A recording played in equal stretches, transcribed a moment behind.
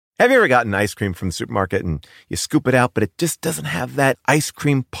Have you ever gotten ice cream from the supermarket and you scoop it out, but it just doesn't have that ice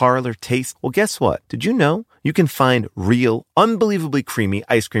cream parlor taste? Well, guess what? Did you know you can find real, unbelievably creamy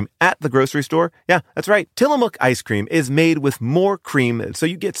ice cream at the grocery store? Yeah, that's right. Tillamook ice cream is made with more cream, so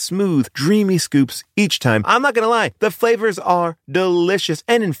you get smooth, dreamy scoops each time. I'm not going to lie, the flavors are delicious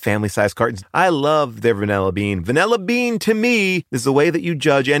and in family-sized cartons. I love their vanilla bean. Vanilla bean, to me, is the way that you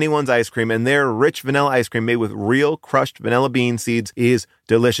judge anyone's ice cream, and their rich vanilla ice cream made with real crushed vanilla bean seeds is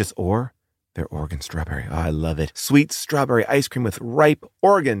delicious. Or their Oregon strawberry. Oh, I love it. Sweet strawberry ice cream with ripe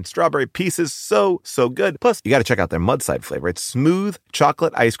Oregon strawberry pieces. So good. Plus, you got to check out their Mudside flavor. It's smooth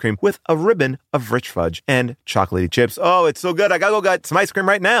chocolate ice cream with a ribbon of rich fudge and chocolatey chips. Oh, it's so good. I gotta go get some ice cream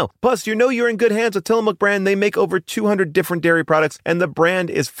right now. Plus, you know you're in good hands with Tillamook brand. They make over 200 different dairy products, and the brand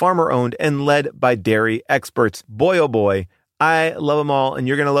is farmer-owned and led by dairy experts. Boy, oh boy. I love them all, and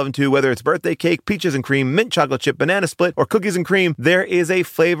you're going to love them too. Whether it's birthday cake, peaches and cream, mint chocolate chip, banana split, or cookies and cream, there is a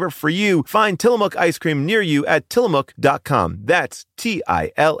flavor for you. Find Tillamook ice cream near you at Tillamook.com. That's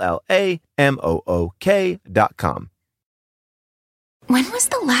Tillamook.com. When was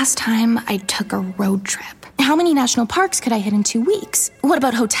the last time I took a road trip? How many national parks could I hit in 2 weeks? What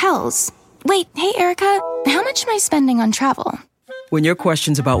about hotels? Wait, hey, Erica, how much am I spending on travel? When your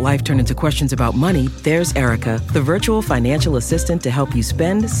questions about life turn into questions about money, there's Erica, the virtual financial assistant to help you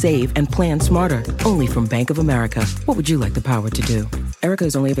spend, save, and plan smarter. Only from Bank of America. What would you like the power to do? Erica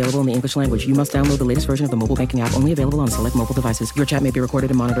is only available in the English language. You must download the latest version of the mobile banking app, only available on select mobile devices. Your chat may be recorded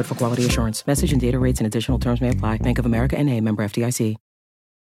and monitored for quality assurance. Message and data rates and additional terms may apply. Bank of America N.A., member FDIC.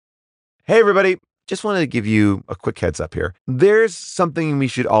 Hey, everybody. Just wanted to give you a quick heads up here. There's something we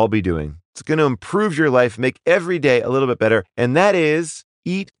should all be doing. It's going to improve your life, make every day a little bit better, and that is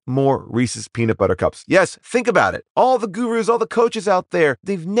eat more Reese's Peanut Butter Cups. Yes, think about it. All the gurus, all the coaches out there,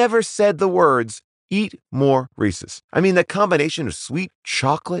 they've never said the words, eat more Reese's. I mean, that combination of sweet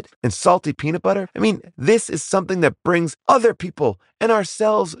chocolate and salty peanut butter, I mean, this is something that brings other people and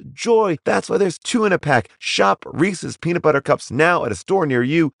ourselves joy. That's why there's 2 in a pack. Shop Reese's Peanut Butter Cups now at a store near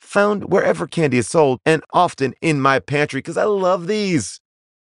you, found wherever candy is sold, and often in my pantry, because I love these.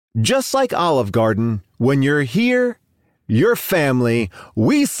 Just like Olive Garden, when you're here, your family,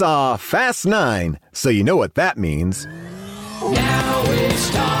 we saw Fast 9, so you know what that means. Now it's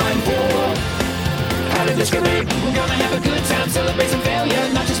time for How Did This Get Made? We're gonna have a good time, celebrate some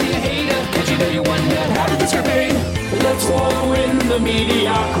failure, not just be a hater, cause you know you wonder, how did this get made? Let's wallow in the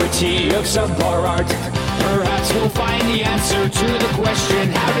mediocrity of subpar art. Perhaps we'll find the answer to the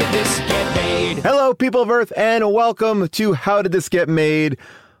question, how did this get made? Hello, people of Earth, and welcome to How Did This Get Made?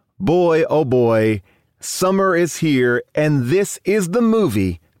 Boy, oh boy, summer is here, and this is the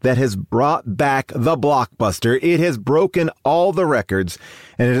movie that has brought back the blockbuster. It has broken all the records,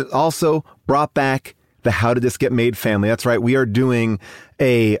 and it has also brought back the How Did This Get Made family. That's right, we are doing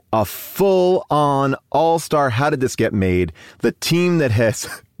a full-on all-star How Did This Get Made. The team that has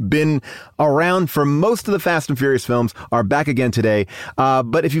been around for most of the Fast and Furious films are back again today.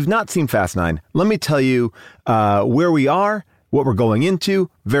 But if you've not seen Fast 9, let me tell you where we are, what we're going into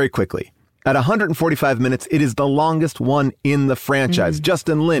very quickly. At 145 minutes, it is the longest one in the franchise.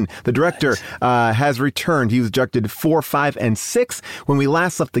 Justin Lin, the director, has returned. He was directed 4, 5, and 6. When we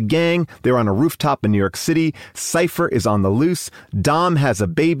last left the gang, they were on a rooftop in New York City. Cypher is on the loose. Dom has a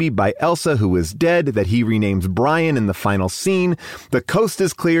baby by Elsa, who is dead, that he renames Brian in the final scene. The coast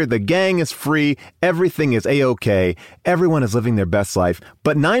is clear. The gang is free. Everything is A-OK. Everyone is living their best life.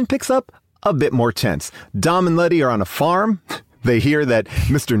 But 9 picks up a bit more tense. Dom and Letty are on a farm. They hear that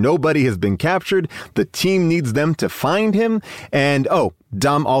Mr. Nobody has been captured. The team needs them to find him. And,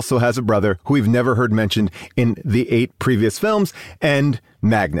 Dom also has a brother who we've never heard mentioned in the 8 previous films, and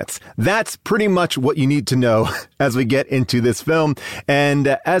magnets. That's pretty much what you need to know as we get into this film. And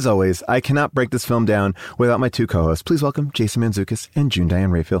as always, I cannot break this film down without my 2 co-hosts. Please welcome Jason Mantzoukas and June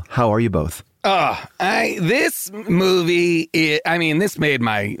Diane Raphael. How are you both? This movie, this made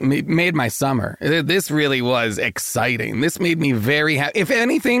my summer. This really was exciting. This made me very happy. If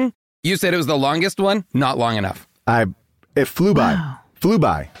anything, you said it was the longest one. Not long enough. It flew by. Wow. Flew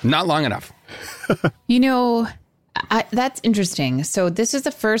by. Not long enough. That's interesting. So this is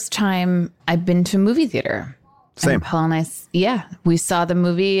the first time I've been to a movie theater. Same. And Paul and I, we saw the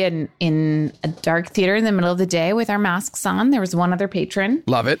movie in a dark theater in the middle of the day with our masks on. There was one other patron.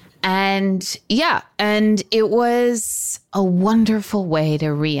 Love it. And it was a wonderful way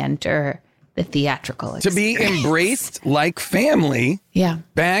to re-enter the theatrical experience. To be embraced like family. Yeah.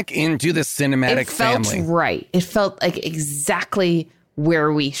 Back into the cinematic family. It felt right. It felt like exactly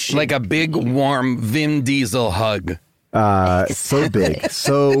where we should Like a big, warm Vin Diesel hug. So big,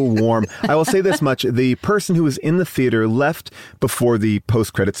 so warm. I will say this much. The person who was in the theater left before the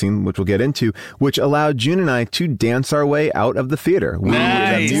post-credit scene, which we'll get into, which allowed June and I to dance our way out of the theater.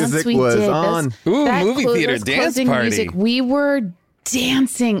 Nice. The music Yes, we was did. on. Ooh, movie theater those dance closing party. Music, we were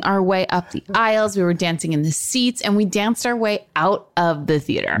dancing our way up the aisles. We were dancing in the seats, and we danced our way out of the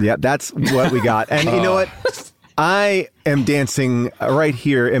theater. Yeah, that's what we got. And you know what? I am dancing right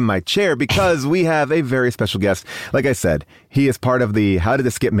here in my chair because we have a very special guest. Like I said, he is part of the How Did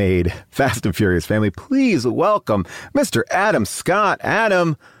This Get Made Fast and Furious family. Please welcome Mr. Adam Scott.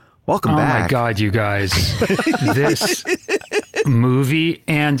 Adam, welcome back. Oh my God, you guys. This movie,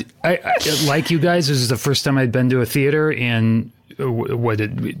 and I, like you guys, this is the first time I'd been to a theater in,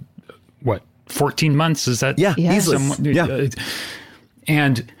 14 months? Is that? Yeah, Yeah. easily. Yeah.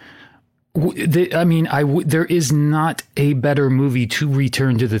 And there is not a better movie to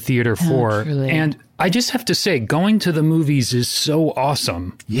return to the theater for. truly. And I just have to say, going to the movies is so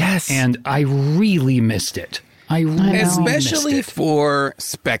awesome. Yes. And I really missed it. I really Especially missed it. for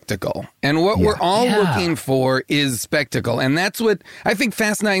spectacle. And what we're all Yeah. looking for is spectacle. And that's what I think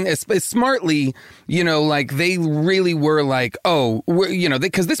Fast 9 is smartly, like they really were like,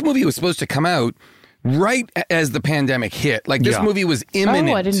 because this movie was supposed to come out right as the pandemic hit. Like this Yeah. movie was imminent.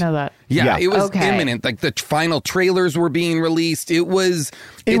 Oh, I didn't know that. Yeah, Yeah. it was Okay. imminent. Like the final trailers were being released. It was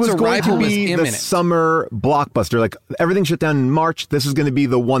It was going arrival to was be the imminent. summer blockbuster. Like everything shut down in March. This is going to be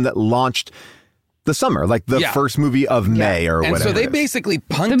the one that launched the summer, like the Yeah. first movie of May or and whatever. so they it is. basically The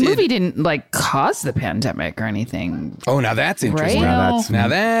punted. movie didn't cause the pandemic or anything. Oh, now that's interesting. Right? Now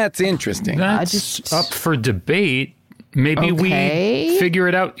that's interesting. That's just- up for debate. Maybe Okay. we figure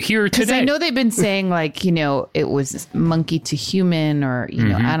it out here Because today. I know they've been saying it was monkey to human or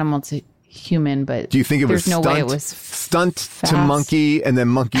animal to human, but Do you think it was there's no stunt, way it was stunt to fast? monkey and then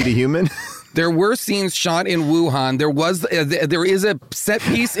monkey to human? There were scenes shot in Wuhan. There is a set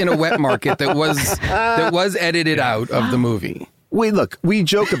piece in a wet market that was edited out of the movie. We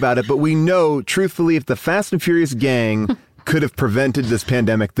joke about it, but we know, truthfully, if the Fast and Furious gang could have prevented this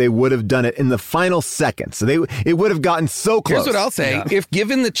pandemic, they would have done it in the final seconds. So it would have gotten so close. Here's what I'll say. If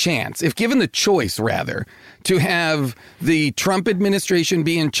given the choice, rather, to have the Trump administration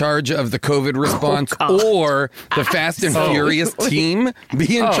be in charge of the COVID response or the Fast and Furious team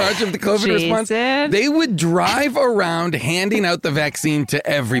be in charge of the COVID response, Jason. they would drive around handing out the vaccine to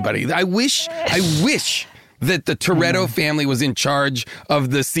everybody. I wish that the Toretto family was in charge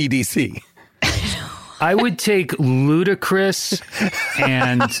of the CDC. I would take Ludacris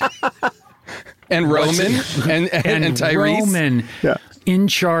And Roman and Tyrese. Roman in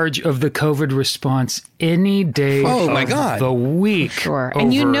charge of the COVID response any day my of God. the week. Sure.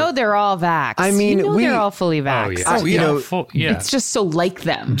 And they're all vaxxed. I mean, they're all fully vaxxed. yeah. It's just so like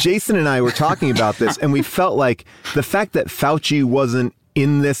them. Jason and I were talking about this, and we felt like the fact that Fauci wasn't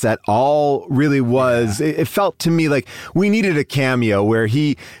in this at all really was, it felt to me like we needed a cameo where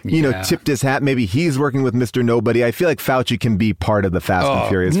he, tipped his hat. Maybe he's working with Mr. Nobody. I feel like Fauci can be part of the Fast and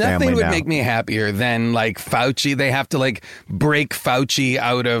Furious family Nothing would now. make me happier than like Fauci. They have to like break Fauci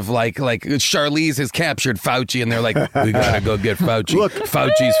out of like Charlize has captured Fauci and they're like, we gotta go get Fauci. Look,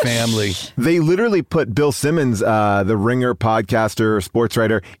 Fauci's family. They literally put Bill Simmons, the Ringer podcaster, sports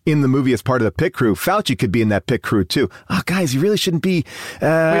writer, in the movie as part of the pit crew. Fauci could be in that pit crew too. Oh, guys, you really shouldn't be. Wait,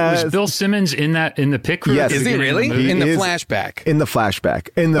 was Bill Simmons in the pit crew? Yes. Is he really? He In the is flashback. In the flashback.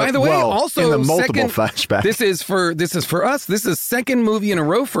 By the way, also in the multiple second, flashbacks. This is for us. This is second movie in a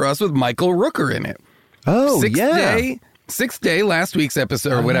row for us with Michael Rooker in it. Oh, Sixth Day, last week's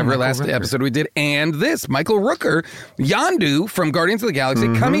episode or whatever, last episode we did, and this Michael Rooker, Yondu from Guardians of the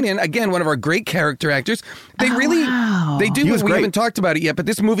Galaxy, coming in again, one of our great character actors. They do. He was We great. haven't talked about it yet, but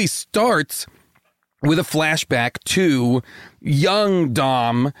this movie starts with a flashback to young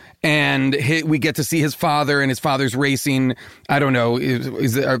Dom, and we get to see his father, and his father's racing. I don't know,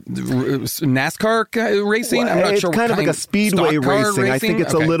 is it NASCAR racing? I'm not it's sure. kind of like a speedway Stock car racing. I think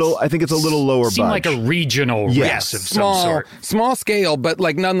it's a little. I think it's a little lower. Seemed budge. like a regional race of some sort. Small scale, but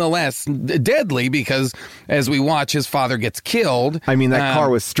like nonetheless deadly because as we watch, his father gets killed. I mean, that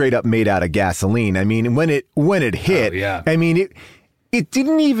car was straight up made out of gasoline. I mean, when it hit, I mean it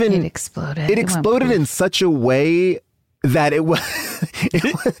didn't even. It exploded. It exploded in such a way that it was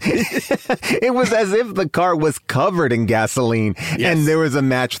it was as if the car was covered in gasoline and there was a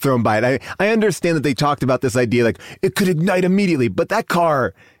match thrown by it. I understand that they talked about this idea like it could ignite immediately, but that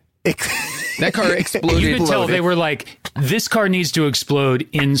car exploded. You could tell they were like, this car needs to explode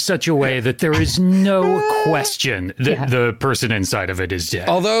in such a way that there is no question that the person inside of it is dead.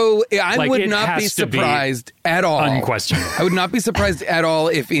 Although I Like, would it not be has to be surprised at all. unquestionable. I would not be surprised at all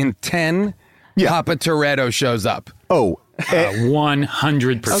if in 10, Papa Toretto shows up. Oh,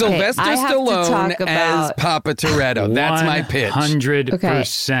 100%. Sylvester I have to Stallone talk as about- Papa Toretto. That's my pitch.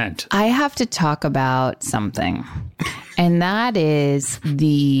 100%. I have to talk about something, and that is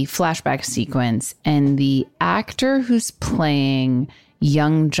the flashback sequence and the actor who's playing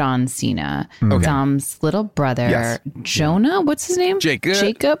young John Cena, Dom's little brother, Yes. Jonah. What's his name?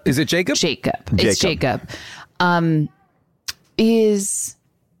 Jacob? Is it Jacob? Jacob. It's Jacob. Is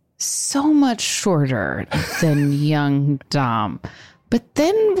so much shorter than young Dom. But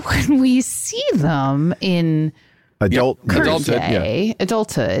then when we see them in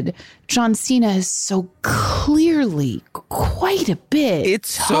adulthood, John Cena is so clearly quite a bit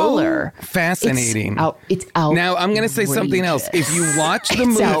It's taller. so fascinating. It's out. Now I'm going to say something else. If you watch the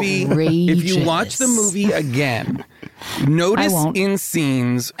movie again, notice in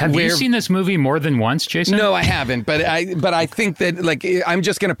scenes. Have you seen this movie more than once, Jason? No, I haven't. But I think that like I'm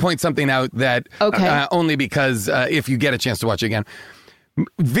just going to point something out that only because if you get a chance to watch it again.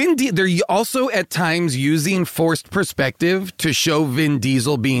 They're also at times using forced perspective to show Vin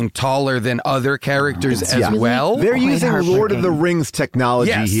Diesel being taller than other characters as well. They're using Lord of the Rings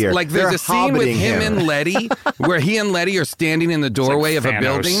technology here. Like there's a scene with him and Letty where he and Letty are standing in the doorway of a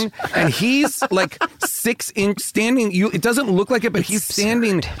building, and he's like 6 inch standing. It doesn't look like it, but he's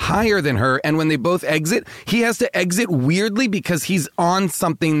standing higher than her. And when they both exit, he has to exit weirdly because he's on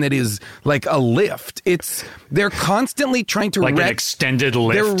something that is like a lift. They're constantly trying to an extended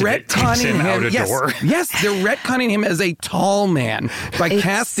lift. They're retconning him out a door. Yes, they're retconning him as a tall man by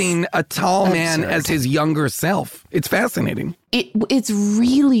casting a tall man as his younger self. It's fascinating. It's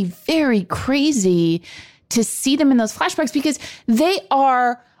really very crazy to see them in those flashbacks because they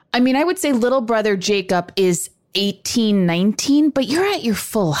are, I mean, I would say little brother Jacob is 18, 19, but you're at your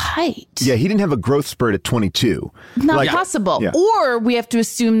full height. Yeah, he didn't have a growth spurt at 22. Not possible. Yeah. Or we have to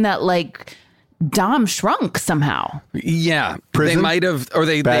assume that like Dom shrunk somehow. Yeah, Prison? they might have, or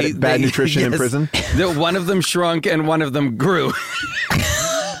they bad nutrition in prison. One of them shrunk and one of them grew.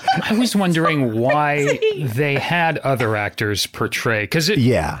 I was wondering why they had other actors portray, because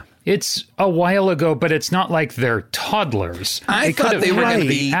it's a while ago, but it's not like they're toddlers. I thought they were going to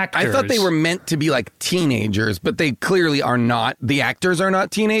be actors. I thought they were meant to be like teenagers, but they clearly are not. The actors are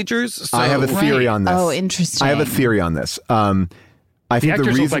not teenagers. So. I have a theory on this. Oh, interesting. I have a theory on this. I think actors the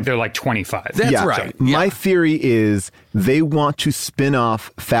reason look like they're like 25. That's right. So my theory is they want to spin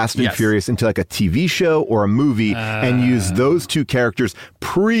off Fast and Furious into like a TV show or a movie and use those two characters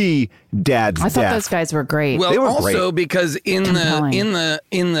pre-Dad's death. I thought those guys were great. Well, they were also great. Because in the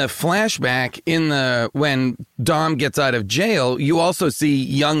flashback when Dom gets out of jail, you also see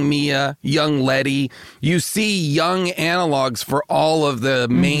young Mia, young Letty. You see young analogs for all of the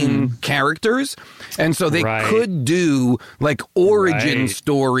main characters, and so they could do like origin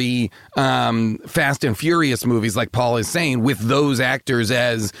story Fast and Furious movies, like Paul is saying, with those actors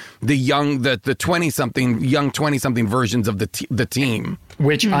as the young, the 20-something versions of the team.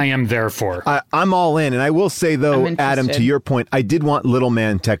 Which I am there for. I'm all in. And I will say, though, Adam, to your point, I did want Little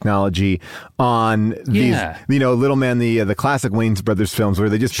Man technology on these, Little Man, the classic Wayans Brothers films where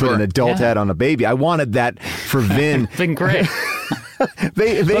they just put an adult head on a baby. I wanted that for Vin. Been great.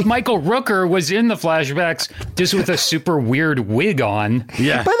 But Michael Rooker was in the flashbacks just with a super weird wig on.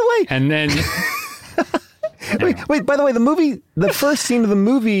 Yeah. By the way. And then... Wait, by the way, the first scene of the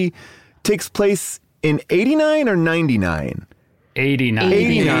movie takes place in 89 or 99?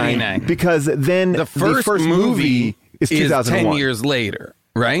 89. Because then the first movie is 2001. 10 years later,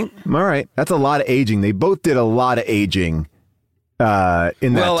 right? All right. That's a lot of aging. They both did a lot of aging in that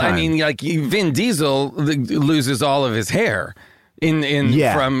time. Well, I mean, like Vin Diesel loses all of his hair. He's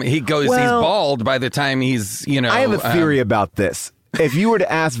bald by the time he's, I have a theory about this. If you were to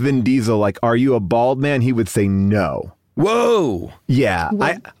ask Vin Diesel, like, are you a bald man? He would say no. Whoa. Yeah.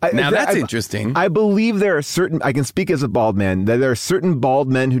 That's interesting. I believe there are I can speak as a bald man, that there are certain bald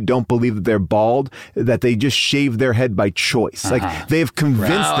men who don't believe that they're bald, that they just shave their head by choice. Like they've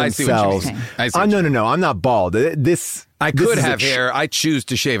convinced themselves. No, I'm not bald. I could have hair. I choose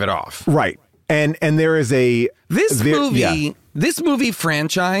to shave it off. Right. And there is this movie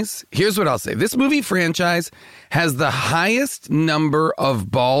franchise, here's what I'll say. This movie franchise has the highest number of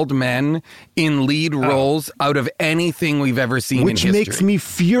bald men in lead roles out of anything we've ever seen in history. Which makes me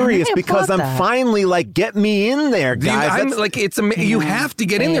furious because I'm finally like, get me in there, guys. You have to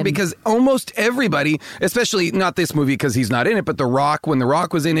get in there because almost everybody, especially not this movie because he's not in it, but The Rock, when The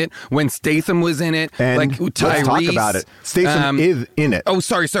Rock was in it, when Statham was in it, and like Tyrese. Let's talk about it. Statham is in it. Oh,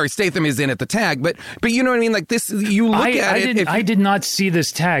 sorry. Statham is in it, the tag. But you know what I mean? Like this, you look at it. I did not see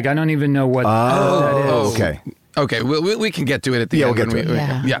this tag. I don't even know what that is. Okay. Okay, we can get to it at the end. We'll get to it.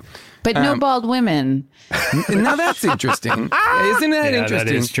 Yeah. But no bald women. Now that's interesting. Isn't that interesting? That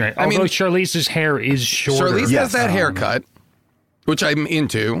is strange. Although Charlize's hair is shorter. Charlize has that haircut, which I'm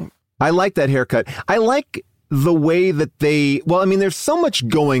into. I like that haircut. I like the way that there's so much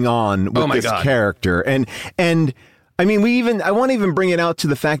going on with this character. And I mean, I won't even bring it out to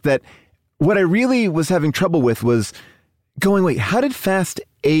the fact that what I really was having trouble with was going, wait, how did Fast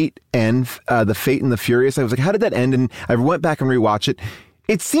 8 end? The Fate and the Furious? I was like, how did that end? And I went back and rewatched it.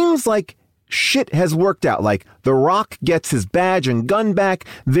 It seems like shit has worked out. Like The Rock gets his badge and gun back.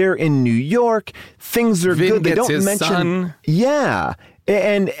 They're in New York. Things are good. They don't mention son. Yeah.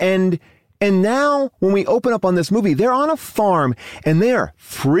 And now when we open up on this movie, they're on a farm and they're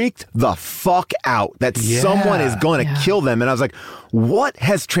freaked the fuck out that someone is going to kill them. And I was like, what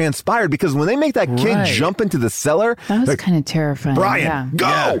has transpired? Because when they make that kid jump into the cellar, that was kind of terrifying. Brian, go!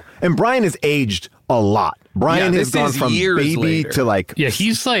 Yeah. And Brian has aged a lot. Brian has gone from baby later. To like... Yeah,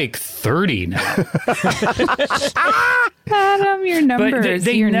 he's like 30 now. Adam, your numbers.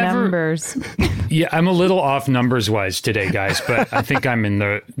 Numbers. Yeah, I'm a little off numbers-wise today, guys, but I think I'm in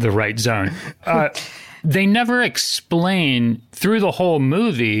the right zone. They never explain through the whole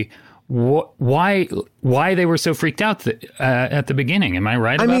movie why they were so freaked out at the beginning. Am I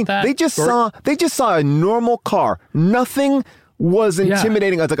right about that? They just saw a normal car. Nothing was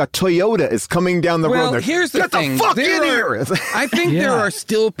intimidating. Like a Toyota is coming down the road. Well, here's the thing. Get the fuck in here! I think there are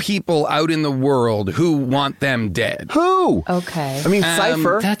still people out in the world who want them dead. Who? Okay. I mean,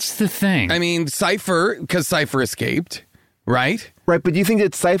 Cypher. That's the thing. I mean, Cypher, because Cypher escaped, right? Right, but do you think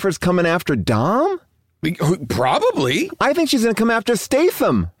that Cypher's coming after Dom? Probably. I think she's going to come after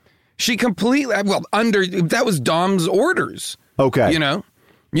Statham. She completely, that was Dom's orders. Okay. You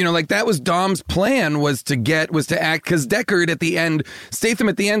know, like that was Dom's plan was to act, because Deckard at the end, Statham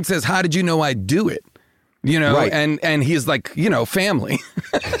at the end says, how did you know I'd do it? You know, right. and he's like, family.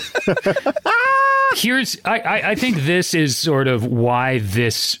 I think this is sort of why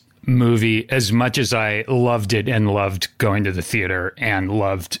this movie, as much as I loved it and loved going to the theater and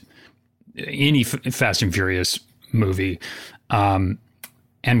loved any Fast and Furious movie, and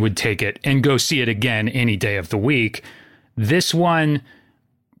would take it and go see it again any day of the week. This one,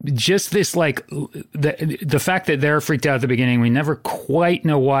 just this, like, the fact that they're freaked out at the beginning, we never quite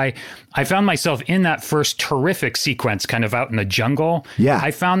know why. I found myself in that first terrific sequence kind of out in the jungle. Yeah. I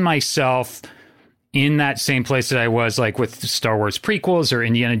found myself in that same place that I was like with Star Wars prequels or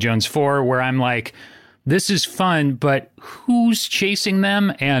Indiana Jones 4, where I'm like, this is fun, but who's chasing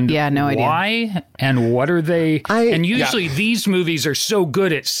them and why and what are they? And usually these movies are so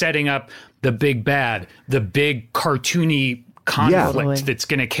good at setting up the big bad, the big cartoony conflict that's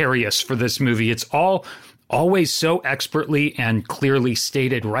going to carry us for this movie. It's always so expertly and clearly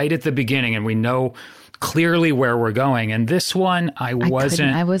stated right at the beginning, and we know clearly where we're going. And this one, I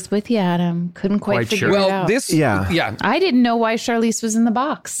wasn't. I was with you, Adam. Couldn't quite figure it out. I didn't know why Charlize was in the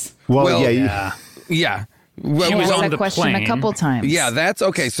box. Yeah. Well, she was on that question plane a couple times. Yeah, that's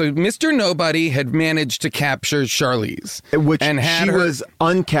okay. So Mr. Nobody had managed to capture Charlize, she was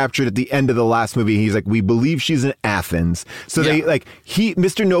uncaptured at the end of the last movie. He's like, we believe she's in Athens. So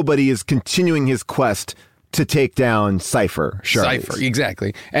Mr. Nobody is continuing his quest to take down Cypher, Charlize. Cypher,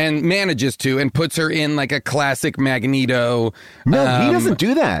 exactly, and manages to, and puts her in like a classic Magneto. No, he doesn't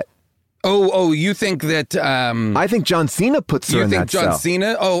do that. Oh, you think that... I think John Cena puts her in that cell. You think John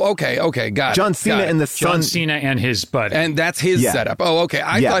Cena? Oh, okay, got it. John Cena and the son... John Cena and his buddy. And that's his setup. Oh, okay.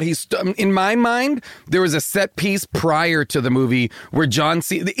 I thought in my mind, there was a set piece prior to the movie where John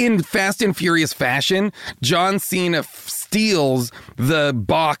Cena, in Fast and Furious fashion, John Cena steals the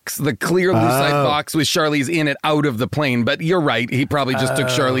box, the clear lucite box with Charlize in it out of the plane. But you're right. He probably just took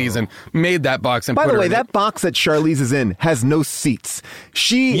Charlize and made that box and put her in. By the way, that box that Charlize is in has no seats.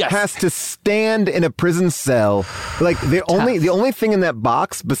 She has to stand in a prison cell. Like the only thing in that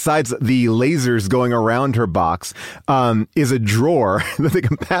box besides the lasers going around her box is a drawer that they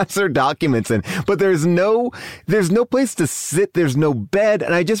can pass her documents in. But there's no place to sit. There's no bed.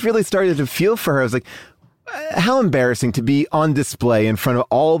 And I just really started to feel for her. I was like, how embarrassing to be on display in front of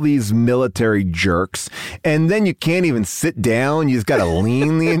all these military jerks, and then you can't even sit down. You just got to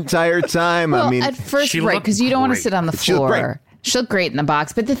lean the entire time. Well, at first, right, because you don't want to sit on the floor. She looked great in the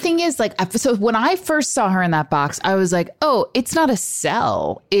box. But the thing is, like, so when I first saw her in that box, I was like, oh, it's not a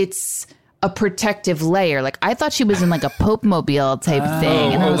cell. It's a protective layer. Like, I thought she was in like a Pope Mobile type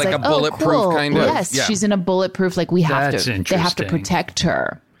thing. And I was like, a bulletproof cool. kind of. Yes, she's in a bulletproof, like they have to protect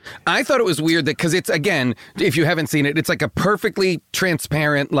her. I thought it was weird that because it's, again, if you haven't seen it, it's like a perfectly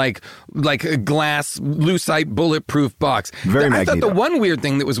transparent, like a glass, lucite, bulletproof box. Very Magneto. I thought the one weird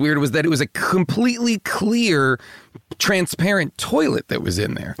thing that was weird was that it was a completely clear, transparent toilet that was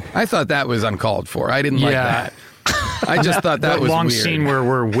in there. I thought that was uncalled for. I didn't like that. I just thought that was long weird. Scene where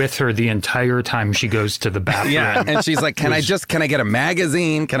we're with her the entire time she goes to the bathroom. Yeah, and she's like, can I get a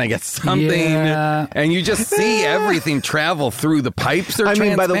magazine? Can I get something? Yeah. And you just see everything travel through the pipes are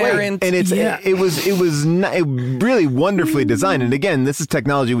transparent. By the way, and it was really wonderfully designed. And again, this is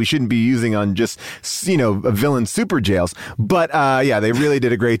technology we shouldn't be using on just, villain super jails. But they really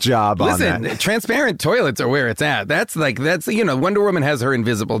did a great job on that. Listen, transparent toilets are where it's at. That's Wonder Woman has her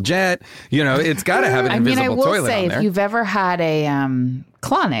invisible jet. It's got to have an invisible toilet. If you've ever had a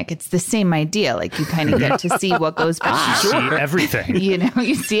colonic, it's the same idea. Like you kind of get to see what goes by. You see everything.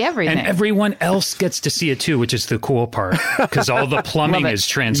 You see everything. And everyone else gets to see it too, which is the cool part because all the plumbing is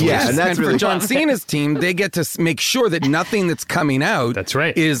translucent. Yeah, and that's really for John Cena's team, they get to make sure that nothing that's coming out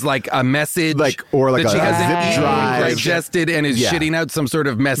is like a message or that a she hasn't zip drive digested and is shitting out some sort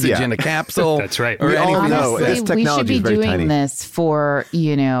of message in a capsule. That's right. We all know this technology is very tiny. We should be doing this for,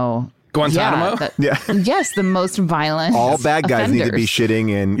 Guantanamo? Yes, the most violent. All bad guys offenders. need to be shitting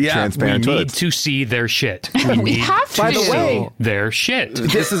in transparent We need toilets. to see their shit. We have to. By the way, their shit.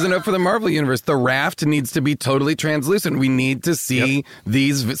 This is enough for the Marvel Universe. The raft needs to be totally translucent. We need to see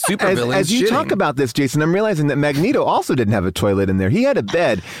these supervillains As you shitting. talk about this, Jason, I'm realizing that Magneto also didn't have a toilet in there. He had a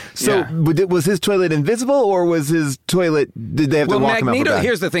bed. So was his toilet invisible or was his toilet, did they have to walk him out?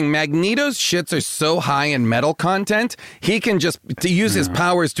 Here's the thing. Magneto's shits are so high in metal content, he can just use his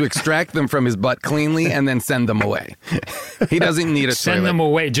powers to extract them from his butt cleanly and then send them away. He doesn't need a Send toilet. them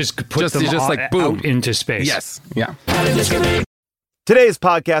away. Just put them boom. out into space. Yes. Yeah. Today's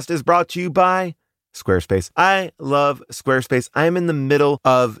podcast is brought to you by Squarespace. I love Squarespace. I'm in the middle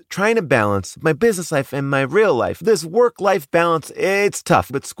of trying to balance my business life and my real life. This work-life balance, it's tough,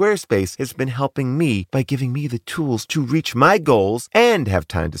 but Squarespace has been helping me by giving me the tools to reach my goals and have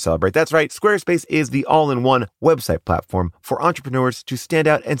time to celebrate. That's right. Squarespace is the all-in-one website platform for entrepreneurs to stand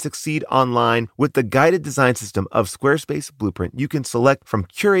out and succeed online. With the guided design system of Squarespace Blueprint, you can select from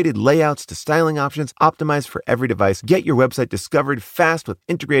curated layouts to styling options, optimized for every device. Get your website discovered fast with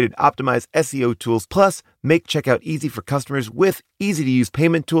integrated optimized SEO tools. Plus, make checkout easy for customers with easy-to-use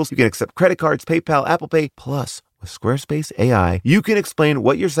payment tools. You can accept credit cards, PayPal, Apple Pay. Plus, with Squarespace AI, you can explain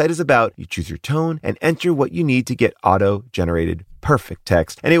what your site is about. You choose your tone and enter what you need to get auto-generated perfect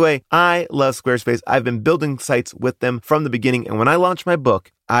text. Anyway, I love Squarespace. I've been building sites with them from the beginning. And when I launched my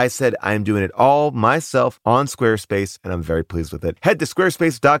book, I said I'm doing it all myself on Squarespace, and I'm very pleased with it. Head to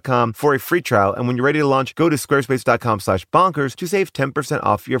squarespace.com for a free trial. And when you're ready to launch, go to squarespace.com/bonkers to save 10%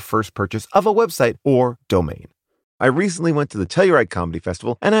 off your first purchase of a website or domain. I recently went to the Telluride Comedy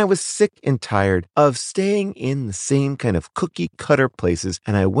Festival, and I was sick and tired of staying in the same kind of cookie-cutter places,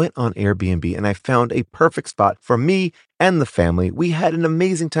 and I went on Airbnb, and I found a perfect spot for me and the family. We had an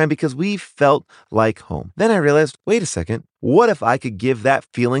amazing time because we felt like home. Then I realized, wait a second, what if I could give that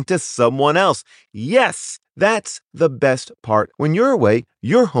feeling to someone else? Yes! That's the best part. When you're away,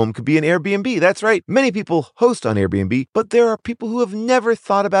 your home could be an Airbnb. That's right. Many people host on Airbnb, but there are people who have never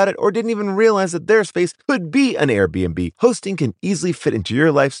thought about it or didn't even realize that their space could be an Airbnb. Hosting can easily fit into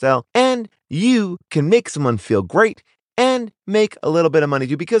your lifestyle, and you can make someone feel great and make a little bit of money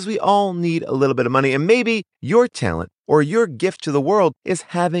too, because we all need a little bit of money. And maybe your talent or your gift to the world is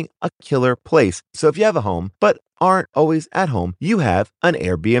having a killer place. So if you have a home, but aren't always at home, you have an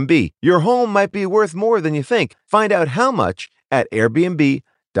Airbnb. Your home might be worth more than you think. Find out how much at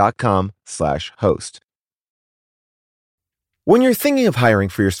airbnb.com/host. When you're thinking of hiring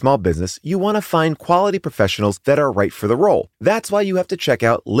for your small business, you want to find quality professionals that are right for the role. That's why you have to check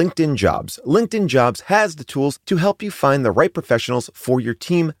out LinkedIn Jobs. LinkedIn Jobs has the tools to help you find the right professionals for your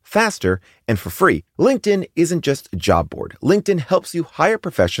team faster and for free. LinkedIn isn't just a job board. LinkedIn helps you hire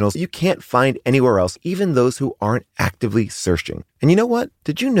professionals you can't find anywhere else, even those who aren't actively searching. And you know what?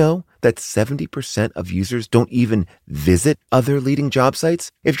 Did you know that 70% of users don't even visit other leading job sites?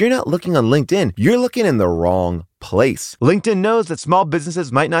 If you're not looking on LinkedIn, you're looking in the wrong place. LinkedIn knows that small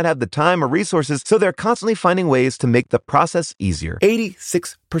businesses might not have the time or resources, so they're constantly finding ways to make the process easier.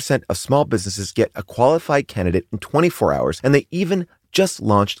 86% of small businesses get a qualified candidate in 24 hours, and they even just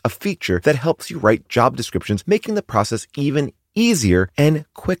launched a feature that helps you write job descriptions, making the process even easier and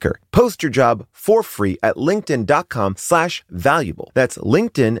quicker. Post your job for free at linkedin.com/valuable. That's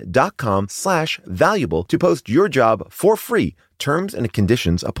linkedin.com/valuable to post your job for free. Terms and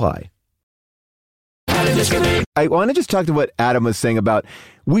conditions apply. I want to just talk to what Adam was saying about,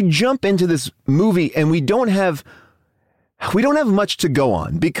 we jump into this movie and we don't have we don't have much to go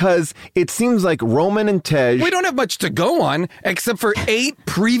on because it seems like Roman and Tej. We don't have much to go on except for 8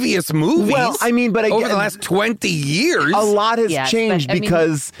 previous movies. Well, I mean, but over the last 20 years, a lot has changed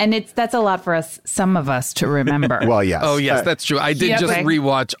because, and that's a lot for some of us to remember. Well, yes. Oh, yes, that's true. I did just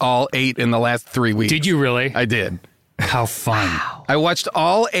rewatch all 8 in the last 3 weeks. Did you really? I did. How fun. Wow. I watched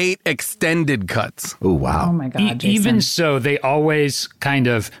all 8 extended cuts. Oh, wow. Oh, my God, Jason. Even so, they always kind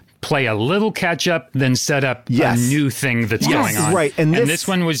of play a little catch up, then set up a new thing that's going on. Right. And this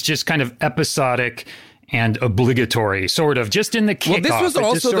one was just kind of episodic and obligatory, sort of, just in the kickoff. Well, this was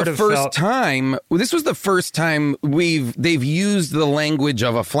also the first time. This was the first time they've used the language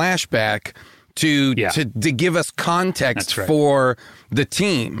of a flashback to give us context for the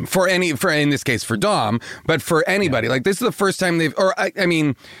team, in this case for Dom, but for anybody. Like, this is the first time this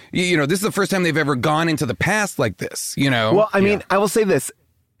is the first time they've ever gone into the past like this. Well, I mean, I will say this.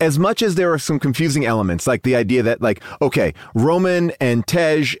 As much as there are some confusing elements, like the idea that, like, okay, Roman and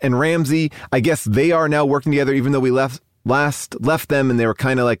Tej and Ramsey, I guess they are now working together, even though we left them and they were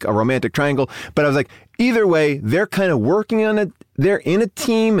kind of like a romantic triangle. But I was like, either way, they're kind of working on it. They're in a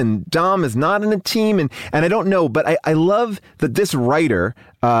team and Dom is not in a team. And I don't know, but I love that this writer,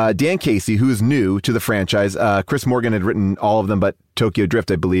 Dan Casey, who is new to the franchise, Chris Morgan had written all of them, but Tokyo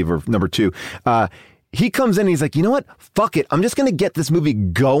Drift, I believe, or number 2, he comes in and he's like, you know what? Fuck it. I'm just going to get this movie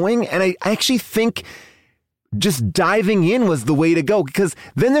going. And I actually think just diving in was the way to go, because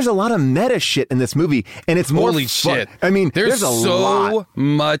then there's a lot of meta shit in this movie and it's more Holy fun. shit. I mean, there's so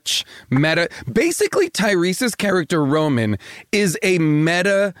much meta. Basically, Tyrese's character, Roman, is a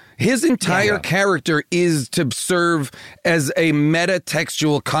meta. His entire character is to serve as a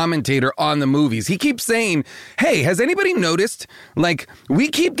meta-textual commentator on the movies. He keeps saying, hey, has anybody noticed? Like, we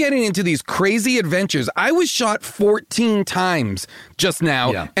keep getting into these crazy adventures. I was shot 14 times just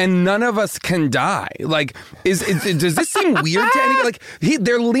now, and none of us can die. Like, does this seem weird to anybody? Like,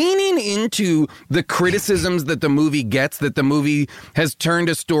 they're leaning into the criticisms that the movie gets, that the movie has turned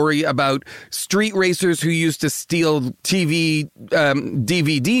a story about street racers who used to steal TV,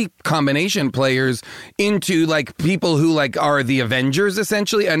 DVD combination players into, like, people who, like, are the Avengers,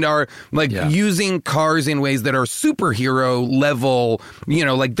 essentially, and are, like, using cars in ways that are superhero level,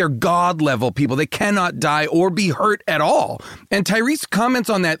 like, they're God level people. They cannot die or be hurt at all. And Tyrese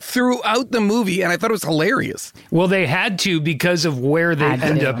comments on that throughout the movie, and I thought it was hilarious. Well, they had to, because of where they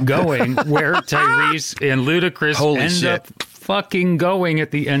end up going, where Tyrese and Ludacris end up fucking going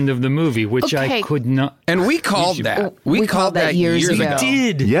at the end of the movie, which I could not. And we called that. We called that years ago. We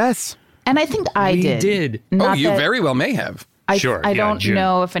did. Yes. And I think we did. You very well may have. I don't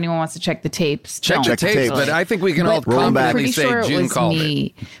know if anyone wants to check the tapes. Check the tapes, but I think we can all confidently say June called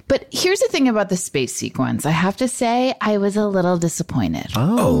it. But here's the thing about the space sequence. I have to say, I was a little disappointed.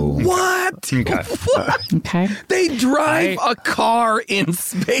 Oh, what? Okay. What? Okay. They drive a car in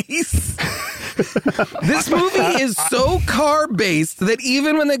space. This movie is so car-based that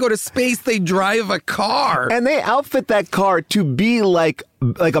even when they go to space, they drive a car. And they outfit that car to be like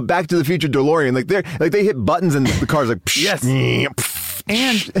a Back to the Future DeLorean. Like they hit buttons and the car's like, yes.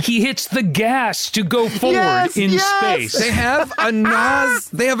 And he hits the gas to go forward in space. They have a NOS.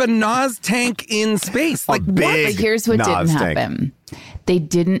 They have a NOS tank in space. Like, big. But here's what didn't NOS happen. They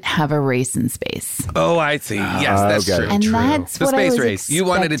didn't have a race in space. Oh, I see. Yes, that's true. And that's the what space I was race. You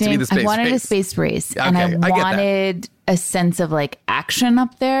wanted it to be the space race. I wanted a space race. Okay, and I get that. wanted a sense of, like, action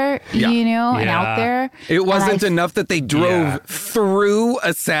up there, and out there. It wasn't enough that they drove through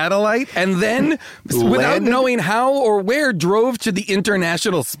a satellite and then, without knowing how or where, drove to the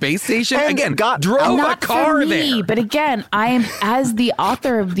International Space Station. And again, drove a car there. But again, I am, as the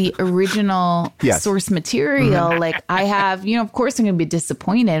author of the original source material, like, I have, of course I'm going to be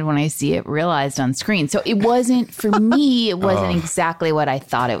disappointed when I see it realized on screen. So it wasn't, for me, it wasn't exactly what I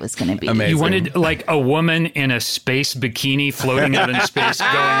thought it was going to be. Amazing. You wanted, like, a woman in a space bikini floating out in space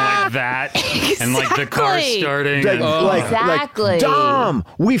going like that. Exactly. And, like, the car starting. Exactly. Like, Dom,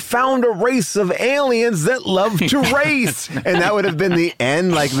 we found a race of aliens that love to race. And that would have been the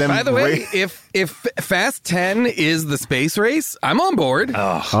end. Like them. By the way, if Fast 10 is the space race, I'm on board.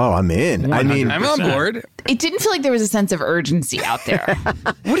 Oh, I'm in. 100%. I mean, I'm on board. It didn't feel like there was a sense of urgency out there.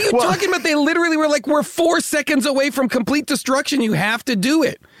 What are you talking about? They literally were like, we're 4 seconds away from complete destruction. You have to do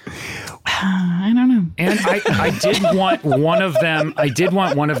it. I don't know. And I did want one of them. I did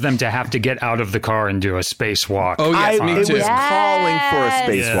want one of them to have to get out of the car and do a spacewalk. Oh yes, me too. It was calling for a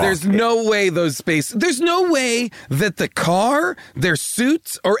spacewalk. There's no way There's no way that the car, their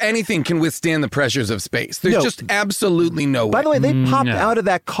suits, or anything can withstand the pressures of space. There's just absolutely no way. By the way, they popped out of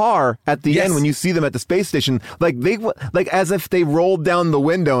that car at the end when you see them at the space station, like as if they rolled down the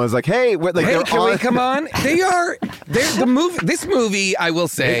window and was like, "Hey, can we come on?" This movie, I will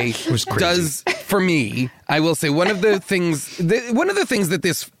say, does for me. I will say one of the things that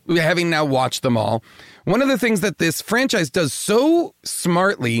this, having now watched them all, one of the things that this franchise does so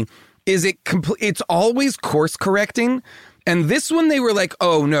smartly is it's always course correcting. And this one, they were like,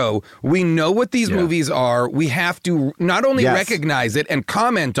 oh, no, we know what these movies are. We have to not only recognize it and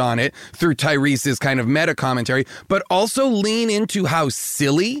comment on it through Tyrese's kind of meta commentary, but also lean into how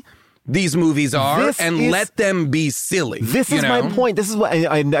silly these movies are let them be silly. This is my point. This is what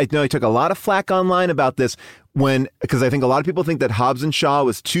I know. I took a lot of flack online about this because I think a lot of people think that Hobbs and Shaw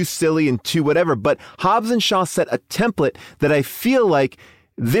was too silly and too whatever. But Hobbs and Shaw set a template that I feel like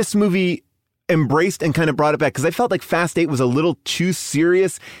this movie embraced and kind of brought it back, because I felt like Fast 8 was a little too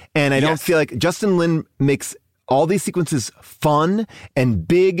serious, and I don't feel like Justin Lin makes all these sequences fun and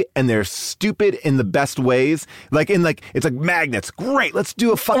big, and they're stupid in the best ways. It's like magnets. Great, let's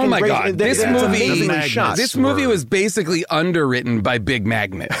do a fucking. Oh my god, this movie was basically underwritten by Big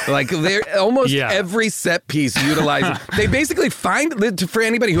Magnet. Like they're almost every set piece utilizes. They basically find, for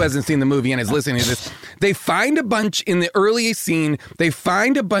anybody who hasn't seen the movie and is listening to this, they find a bunch in the early scene. They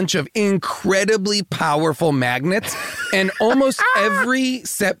find a bunch of incredibly powerful magnets, and almost every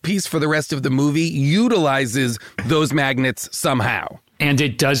set piece for the rest of the movie utilizes those magnets somehow. And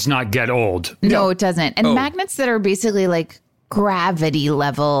it does not get old. No, it doesn't. And magnets that are basically like gravity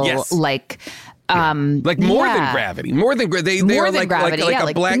level, like more than gravity. More than gravity. They are like gravity.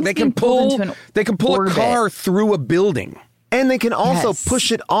 Like a black. They can pull a car through a building. And they can also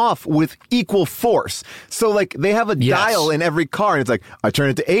push it off with equal force. So, like, they have a dial in every car, and it's like, I turn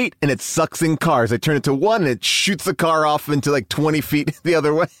it to 8, and it sucks in cars. I turn it to 1, and it shoots the car off into, like, 20 feet the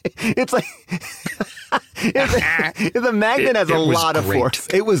other way. It's like, the magnet has a lot of force.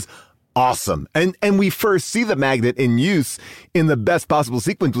 It was awesome. And we first see the magnet in use in the best possible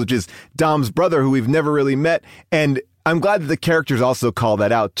sequence, which is Dom's brother, who we've never really met. And I'm glad that the characters also call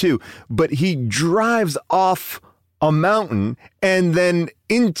that out, too. But he drives off a mountain and then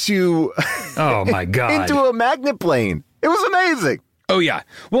into into a magnet plane. It was amazing. Oh yeah.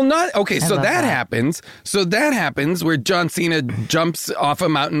 Well, so that happens. So that happens where John Cena jumps off a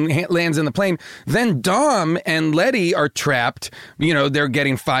mountain, lands in the plane. Then Dom and Letty are trapped. You know, they're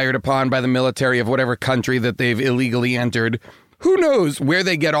getting fired upon by the military of whatever country that they've illegally entered. Who knows where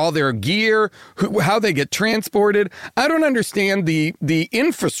they get all their gear, how they get transported. I don't understand the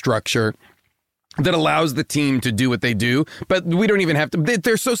infrastructure that allows the team to do what they do, but we don't even have to.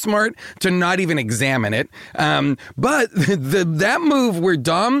 They're so smart to not even examine it. But that move where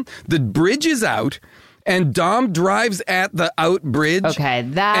the bridge is out, and Dom drives at the out bridge,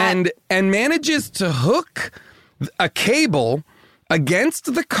 and manages to hook a cable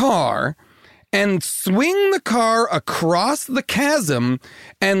against the car and swing the car across the chasm,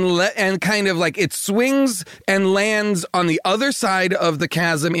 and kind of like it swings and lands on the other side of the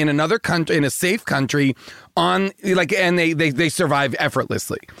chasm in another country, in a safe country, and they survive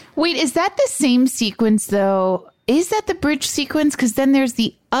effortlessly. Wait, is that the same sequence though? Is that the bridge sequence? Because then there's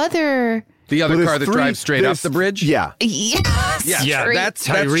the other. The other car that drives straight up the bridge? Yeah. Yes. Yeah. That's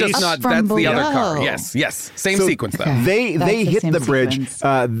just not, that's the other car. Yes. Same sequence though. They hit the bridge.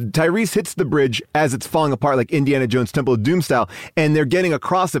 Tyrese hits the bridge as it's falling apart, like Indiana Jones Temple of Doom style, and they're getting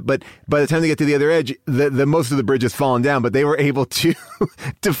across it. But by the time they get to the other edge, the most of the bridge has fallen down, but they were able to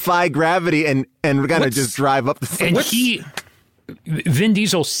defy gravity and kind of just drive up the side. And Vin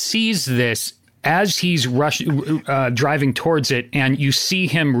Diesel sees this as he's driving towards it, and you see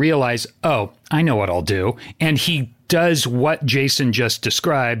him realize, oh, I know what I'll do. And he does what Jason just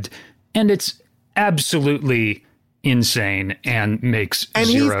described, and it's absolutely insane and makes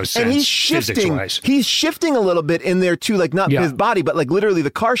zero sense. And he's shifting. Physics-wise. He's shifting a little bit in there too, like not his body, but like literally the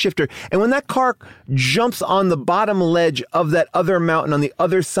car shifter. And when that car jumps on the bottom ledge of that other mountain on the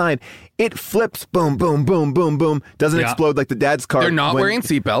other side, it flips, boom, boom, boom, boom, boom. Doesn't explode like the dad's car. They're not wearing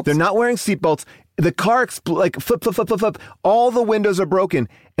seatbelts. They're not wearing seatbelts. The car flip. All the windows are broken.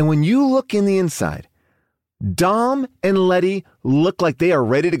 And when you look in the inside, Dom and Letty look like they are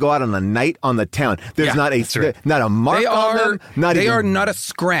ready to go out on a night on the town. There's not a mark on them. They are not a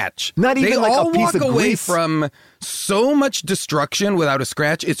scratch. Not even like a piece of grease. They all walk away from so much destruction without a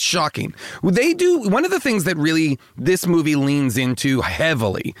scratch. It's shocking. They do one of the things that really this movie leans into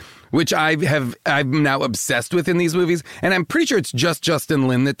heavily, which I'm now obsessed with in these movies, and I'm pretty sure it's just Justin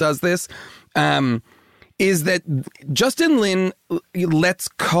Lin that does this. Is that Justin Lin lets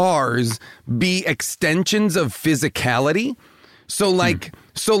cars be extensions of physicality. So like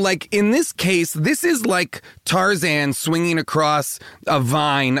So, like, in this case, this is like Tarzan swinging across a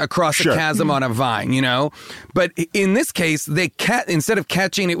vine, across a chasm on a vine, you know? But in this case, they instead of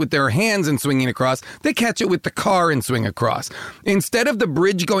catching it with their hands and swinging across, they catch it with the car and swing across. Instead of the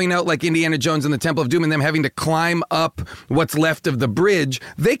bridge going out like Indiana Jones and the Temple of Doom and them having to climb up what's left of the bridge,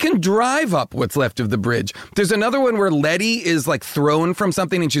 they can drive up what's left of the bridge. There's another one where Letty is, like, thrown from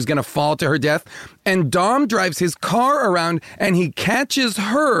something and she's going to fall to her death. And Dom drives his car around and he catches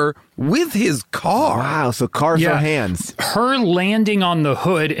her with his car. Wow, so cars are hands. Her landing on the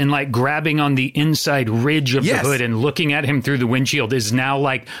hood and like grabbing on the inside ridge of the hood and looking at him through the windshield is now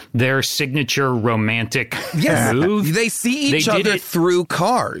like their signature romantic move. They see each other through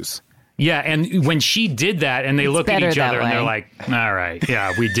cars. Yeah, and when she did that and they look at each other and they're like, all right,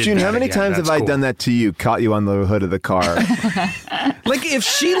 yeah, we did June, that how many times have I done that to you, caught you on the hood of the car? Like, if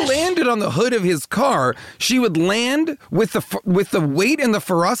she landed on the hood of his car, she would land with the weight and the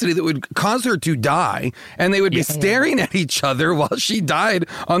ferocity that would cause her to die, and they would be staring at each other while she died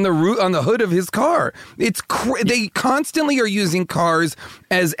on the hood of his car. It's they constantly are using cars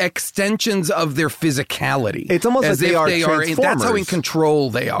as extensions of their physicality. It's almost like they are Transformers. That's how in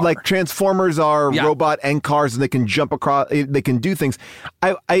control they are. Like Transformers are robot and cars, and they can jump across. They can do things.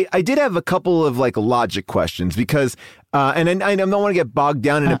 I did have a couple of like logic questions because, and I don't want to get bogged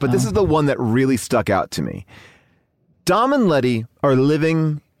down in it, but this is the one that really stuck out to me. Dom and Letty are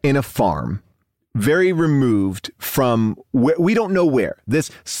living in a farm, very removed from where, we don't know where.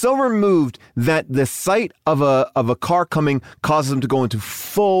 This so removed that the sight of a car coming causes them to go into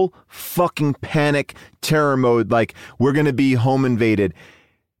full fucking panic, terror mode. Like, we're going to be home invaded.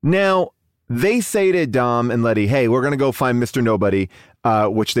 Now, they say to Dom and Letty, hey, we're going to go find Mr. Nobody,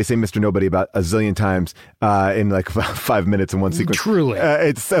 which they say Mr. Nobody about a zillion times in like 5 minutes in one sequence. Truly. I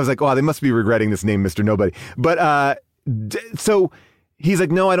was like, wow, they must be regretting this name, Mr. Nobody. But so he's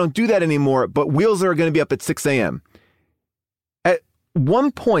like, no, I don't do that anymore. But wheels are going to be up at 6 a.m. At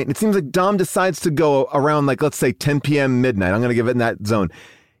one point, it seems like Dom decides to go around, like, let's say 10 p.m. midnight. I'm going to give it in that zone.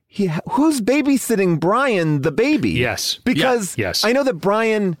 Who's babysitting Brian, the baby? Yes. Because I know that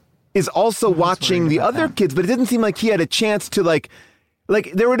Brian is also watching the other kids, but it didn't seem like he had a chance to like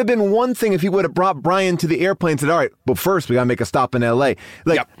there would have been one thing if he would have brought Brian to the airplane and said, all right, but first we got to make a stop in LA.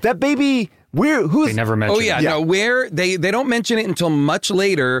 Like that baby, they never mentioned it. No, where they don't mention it until much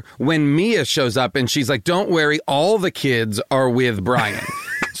later when Mia shows up and she's like, don't worry, all the kids are with Brian.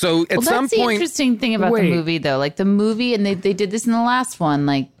 So at some that's point, the interesting thing about the movie, though. Like the movie, and they did this in the last one,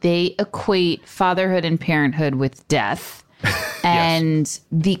 like they equate fatherhood and parenthood with death. And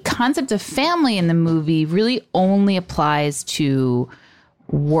the concept of family in the movie really only applies to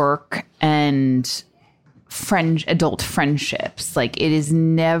work and adult friendships. Like it is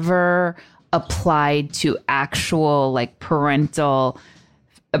never applied to actual like parental,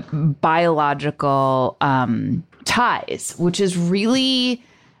 biological ties, which is really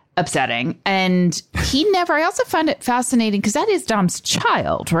upsetting. And I also found it fascinating because that is Dom's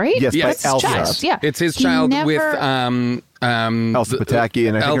child, right? Yes, that's by Elsa. Child. Yeah. It's his child with Elsa Pataki,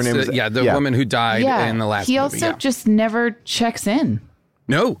 and I think her name is the woman who died in the last movie. He also just never checks in.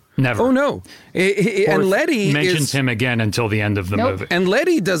 No. Never. Oh, no. And Letty mentions him again until the end of the movie. And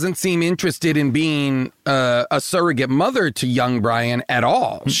Letty doesn't seem interested in being a surrogate mother to young Brian at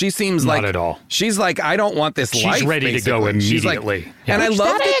all. She seems like... Not at all. She's like, I don't want this life, She's ready to go immediately. Like, and I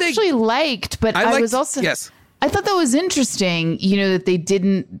love that I actually liked, but I was also... Yes. I thought that was interesting,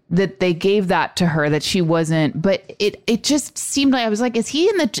 that they gave that to her, that she wasn't, but it just seemed like, I was like, is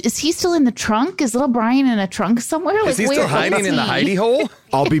he still in the trunk? Is little Brian in a trunk somewhere? Is he still hiding in the hidey hole?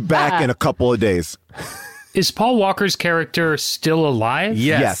 I'll be back in a couple of days. Is Paul Walker's character still alive?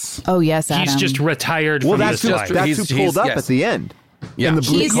 Yes. Oh, yes, Adam. He's just retired from this life. That's who pulled up at the end. Yeah. In the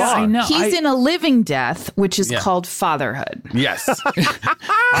blue car. I know. He's in a living death, which is called fatherhood. Yes.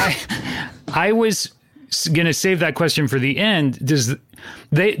 I was going to save that question for the end.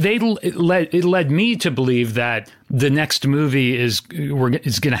 It led me to believe that the next movie is going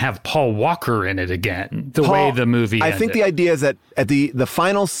to have Paul Walker in it again. The way the movie ended. I think the idea is that at the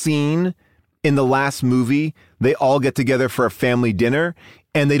final scene in the last movie, they all get together for a family dinner.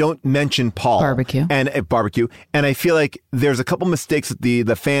 And they don't mention Paul. Barbecue. And I feel like there's a couple mistakes that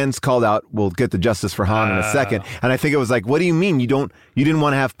the fans called out. We'll get to Justice for Han in a second. And I think it was like, what do you mean you didn't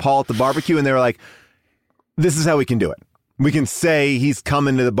want to have Paul at the barbecue? And they were like, this is how we can do it. We can say he's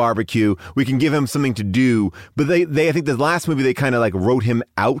coming to the barbecue. We can give him something to do. But I think the last movie, they kind of like wrote him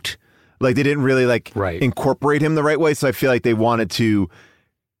out. Like they didn't really incorporate him the right way. So I feel like they wanted to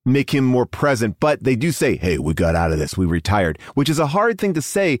make him more present, but they do say, hey, we got out of this. We retired, which is a hard thing to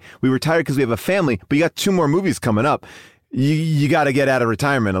say. We retired because we have a family, but you got 2 more movies coming up. you got to get out of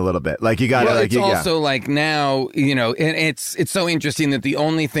retirement a little bit. Like you got to. Well, like, it's also like now, and it's so interesting that the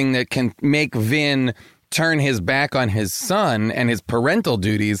only thing that can make Vin turn his back on his son and his parental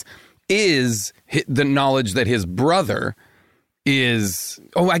duties is the knowledge that his brother is.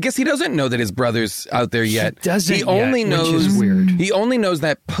 Oh, I guess he doesn't know that his brother's out there yet. He doesn't. He only knows. Which is weird. He only knows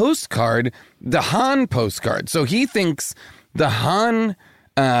that postcard, the Han postcard. So he thinks the Han.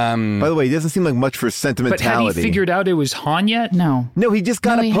 By the way, he doesn't seem like much for sentimentality. But had he figured out it was Han yet? No. No, he just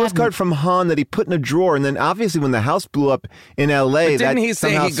got a postcard hadn't. from Han that he put in a drawer, and then obviously when the house blew up in L.A., Didn't he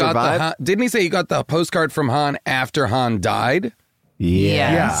say somehow he got survived? Didn't he say he got the postcard from Han after Han died?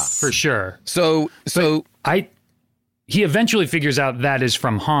 Yeah. Yeah, for sure. So he eventually figures out that is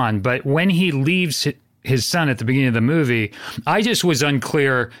from Han, but when he leaves his son at the beginning of the movie, I just was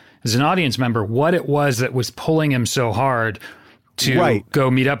unclear as an audience member what it was that was pulling him so hard to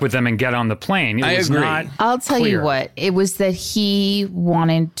go meet up with them and get on the plane. It was agree. not I'll tell you clear. what, it was that he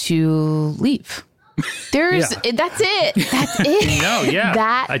wanted to leave. That's it. That's it. No, yeah.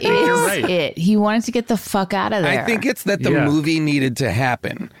 That I think you're right. it. He wanted to get the fuck out of there. I think it's that the movie needed to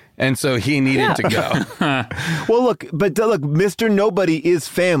happen, and so he needed to go. Well, look, Mr. Nobody is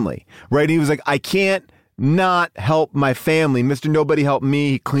family, right? He was like, I can't not help my family. Mr. Nobody helped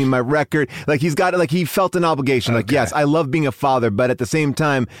me. He cleaned my record. Like he felt an obligation. Like, yes, I love being a father, but at the same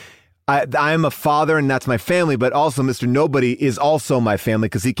time, I am a father and that's my family, but also Mr. Nobody is also my family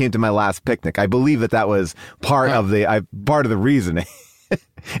because he came to my last picnic. I believe that was part of the reasoning.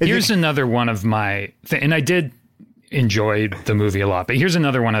 Here's another one of my, and I did enjoy the movie a lot, but here's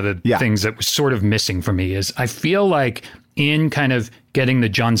another one of the things that was sort of missing for me is I feel like in kind of getting the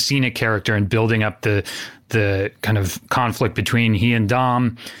John Cena character and building up the kind of conflict between he and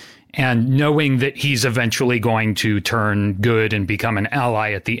Dom, and knowing that he's eventually going to turn good and become an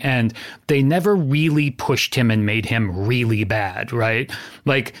ally at the end, they never really pushed him and made him really bad, right?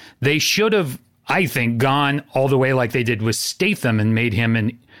 Like they should have, I think, gone all the way like they did with Statham and made him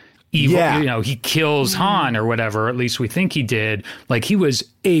an evil, he kills Han or whatever, or at least we think he did. Like he was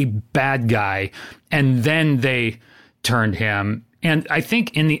a bad guy. And then they turned him. And I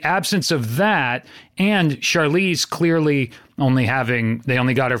think in the absence of that, and Charlize clearly they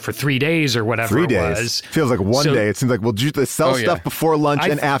only got her for 3 days or whatever 3 it days. was. Feels like one day. It seems like we'll do the sell stuff before lunch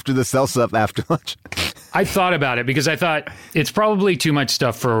and after the sell stuff after lunch. I thought about it because I thought it's probably too much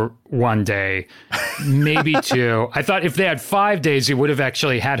stuff for one day, maybe two. I thought if they had 5 days, he would have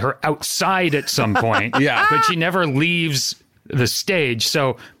actually had her outside at some point. But she never leaves the stage.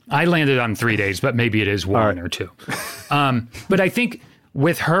 So I landed on 3 days, but maybe it is one or two. But I think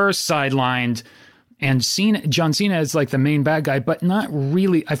with her sidelined and John Cena is like the main bad guy, but not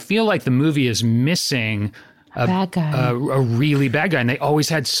really. I feel like the movie is missing a bad guy, a really bad guy. And they always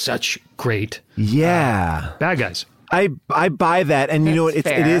had such great bad guys. I buy that, and you know what? It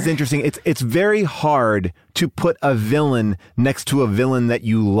is interesting. It's very hard to put a villain next to a villain that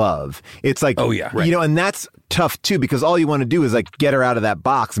you love. It's like, and that's tough too because all you want to do is like get her out of that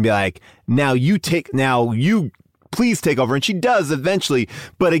box and be like, now you please take over, and she does eventually.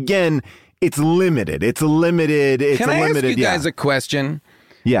 But again, it's limited. Can I ask you guys a question?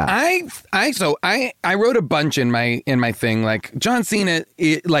 Yeah. I wrote a bunch in my thing. Like John Cena,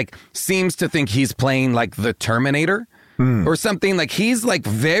 seems to think he's playing like the Terminator or something. Like he's like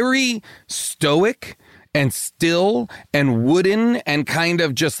very stoic and still and wooden and kind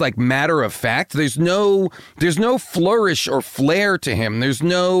of just like matter of fact. There's no flourish or flair to him. There's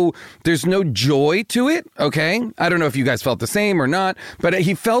no joy to it. Okay. I don't know if you guys felt the same or not, but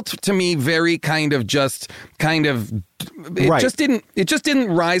he felt to me very it just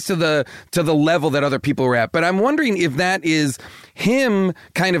didn't rise to the level that other people were at. But I'm wondering if that is him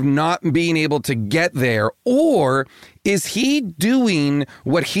kind of not being able to get there, or is he doing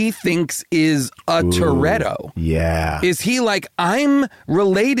what he thinks is a Toretto? Yeah. Is he like, I'm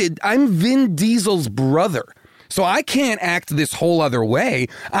Vin Diesel's brother, so I can't act this whole other way.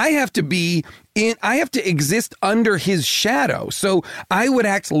 I have to exist under his shadow. So I would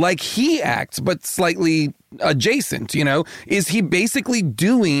act like he acts, but slightly adjacent, Is he basically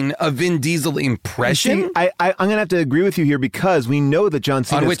doing a Vin Diesel impression? See, I'm going to have to agree with you here because we know that John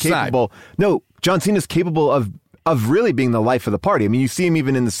Cena is capable. Side? No, John Cena is capable of really being the life of the party. I mean, you see him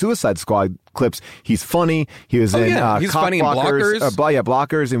even in the Suicide Squad clips. He's funny. He was in he's Cop funny in Blockers.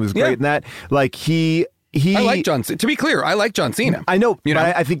 Blockers. And he was great in that. Like I like John Cena. To be clear, I like John Cena. I know, but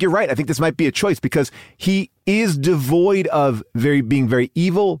I think you're right. I think this might be a choice because he is devoid of being very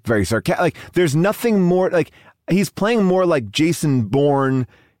evil, very sarcastic. Like there's nothing more. Like he's playing more like Jason Bourne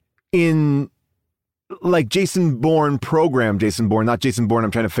in like Jason Bourne program Jason Bourne, not Jason Bourne.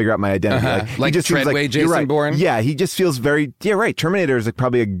 I'm trying to figure out my identity. Like Treadway Jason Bourne. Yeah, he just feels very Terminator is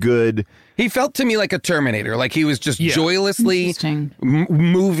probably a good. He felt to me like a Terminator, like he was just joylessly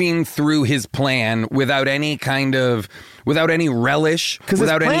moving through his plan without any relish,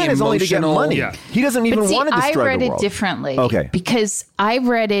 without any emotional. Is only to get money. Yeah. He doesn't even want to destroy the world. I read it differently. Okay, because I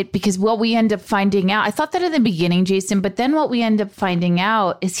read it because what we end up finding out. I thought that in the beginning, Jason, but then what we end up finding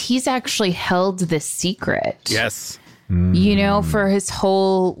out is he's actually held this secret. Yes, you know, for his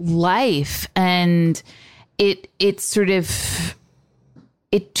whole life, and it sort of.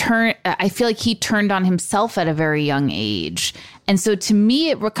 I feel like he turned on himself at a very young age. And so to me,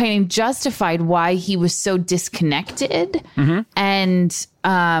 it kind of justified why he was so disconnected. Mm-hmm. And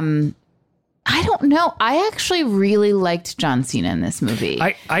I don't know. I actually really liked John Cena in this movie.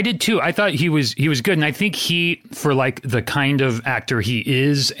 I did too. I thought he was good. And I think for like the kind of actor he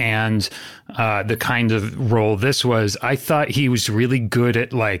is and the kind of role this was, I thought he was really good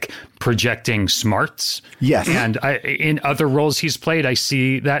at like projecting smarts. Yes. And in other roles he's played, I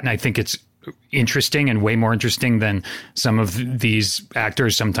see that. And I think it's interesting and way more interesting than some of these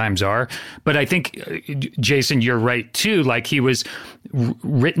actors sometimes are. But I think, Jason, you're right too. Like he was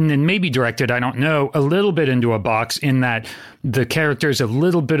written and maybe directed, I don't know, a little bit into a box in that the character is a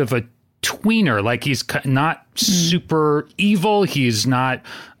little bit of a tweener. Like he's not super evil. He's not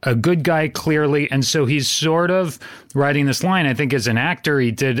a good guy, clearly. And so he's sort of writing this line. I think as an actor,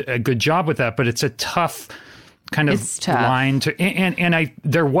 he did a good job with that, but it's a tough kind of line to, and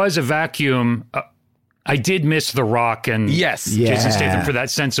there was a vacuum. I did miss The Rock and Jason Statham for that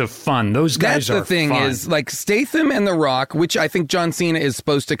sense of fun. Those guys are fun. That's the thing is like Statham and The Rock, which I think John Cena is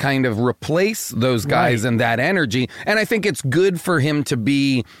supposed to kind of replace those guys and that energy. And I think it's good for him to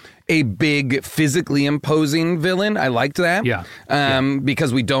be a big physically imposing villain. I liked that.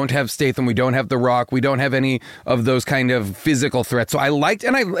 Because we don't have Statham, we don't have The Rock, we don't have any of those kind of physical threats. So I liked,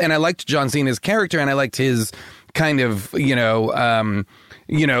 and I liked John Cena's character, and I liked his kind of, I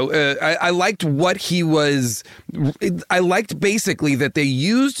liked what he was. I liked basically that they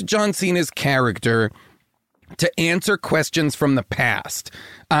used John Cena's character to answer questions from the past,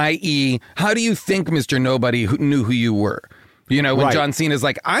 i.e., how do you think Mr. Nobody knew who you were? You know, when John Cena's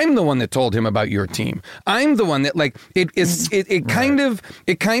like, I'm the one that told him about your team. I'm the one that like it kind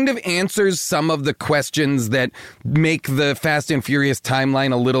of answers some of the questions that make the Fast and Furious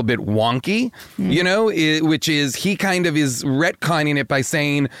timeline a little bit wonky, you know, which is he kind of is retconning it by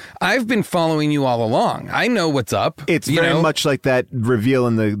saying, I've been following you all along. I know what's up. It's very much like that reveal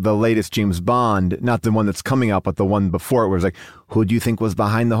in the latest James Bond, not the one that's coming out, but the one before it, where it's like, who do you think was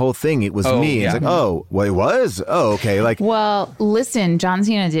behind the whole thing? It was me. Yeah. It's like, oh, well, it was? Oh, okay. Like, well, listen, John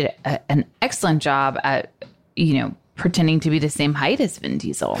Cena did an excellent job at, pretending to be the same height as Vin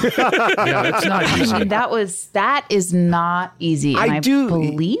Diesel. That's not easy. I mean, that is not easy. And I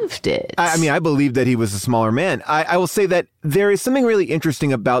believed it. I believed that he was a smaller man. I will say that there is something really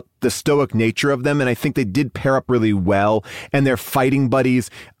interesting about the stoic nature of them, and I think they did pair up really well, and they're fighting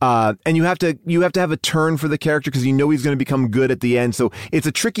buddies. And you have to have a turn for the character because you know he's going to become good at the end. So it's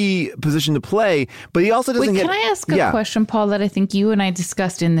a tricky position to play, but he also doesn't Can I ask a question, Paul, that I think you and I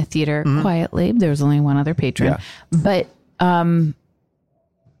discussed in the theater quietly? There was only one other patron. Yeah. But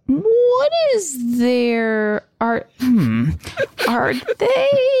what is their are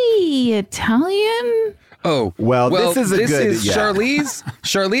they Italian? Oh, well, this is Charlize.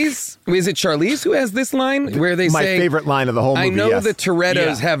 Charlize, is it Charlize who has this line where they my say, favorite line of the whole movie? I know the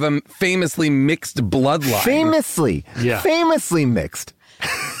Torettos have a famously mixed bloodline. Famously mixed.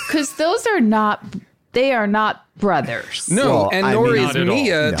 Because those are not. They are not brothers. No, nor is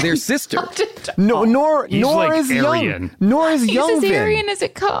Mia their sister. Nor like is Aryan. Young. Nor is He's young as Vin. Aryan as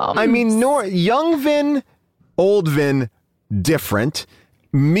it comes. I mean, young Vin, old Vin, different.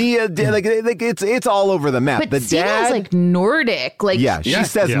 Mia, like it's all over the map. But the Cena's like Nordic. Like she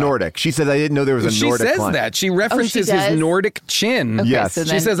says Nordic. She says I didn't know there was a Nordic. She says line. that. She references his Nordic chin. Okay, yes, so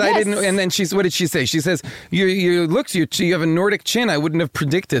she says I didn't. And then what did she say? She says you have a Nordic chin. I wouldn't have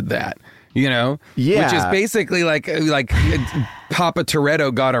predicted that. You know, which is basically like Papa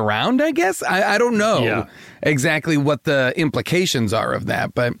Toretto got around, I guess. I don't know exactly what the implications are of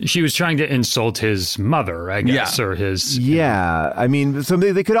that, but she was trying to insult his mother, I guess, or his. Yeah, I mean, so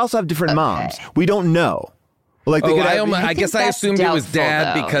they could also have different moms. We don't know. Like I guess I assumed it was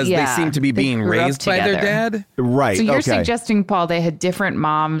dad because they seem to be being raised by their dad. Right. So you're suggesting, Paul, they had different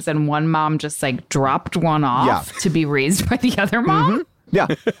moms and one mom just like dropped one off to be raised by the other mom? Yeah.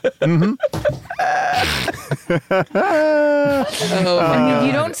 Mm-hmm.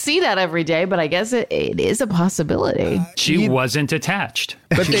 You don't see that every day, but I guess it is a possibility. She wasn't attached.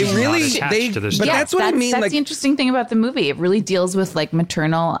 But they She's really, not attached to this but dog. that's what I mean. That's Like, the interesting thing about the movie. It really deals with like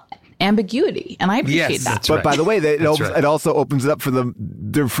maternal ambiguity, and I appreciate Yes, that. that's But right. by the way, That's right. it also opens it up for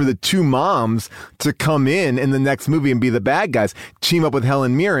the two moms to come in the next movie and be the bad guys, team up with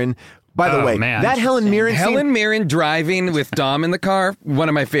Helen Mirren. By the way, man. that Helen Mirren scene, Helen Mirren driving with Dom in the car, one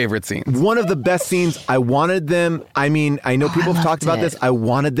of my favorite scenes. one of the best scenes. I wanted them. I mean, I know people have talked about loved this. it. I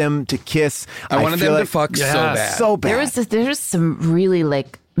wanted them to kiss. I wanted feel them like- to fuck so Yes. bad. so bad. There's some really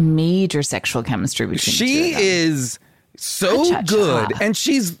like major sexual chemistry between the two She of them. is so Cha-cha-cha. good, and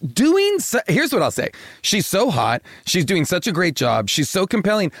she's doing here's what I'll say. She's so hot, she's doing such a great job, she's so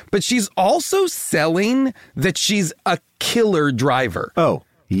compelling, but she's also selling that she's a killer driver. Oh.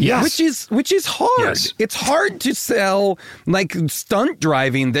 Yes. Which is hard. Yes. It's hard to sell like stunt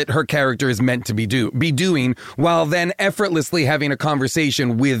driving that her character is meant to be doing, while then effortlessly having a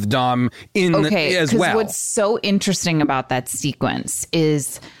conversation with Dom as well. What's so interesting about that sequence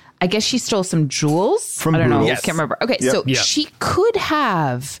is, I guess she stole some jewels From I don't know. Brutal's. I can't remember. Okay, Yep. so Yep. she could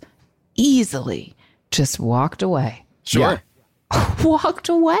have easily just walked away. Sure. Walked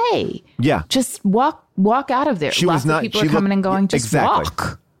away. Yeah. Just walk out of there. She Lots was not- of people she are coming looked- and going. Just exactly.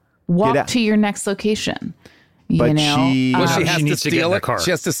 Walk Get out. to your next location. But you know? she- Well, She she has to needs to get in steal the a car.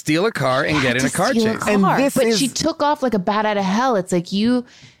 She has to steal a car and get in a to car steal chase. And this but is- she took off like a bat out of hell. It's like you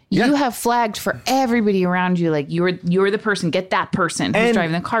have flagged for everybody around you. Like you're the person. Get that person who's And-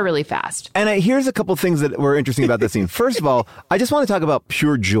 driving the car really fast. And here's a couple things that were interesting about this scene. First of all, I just want to talk about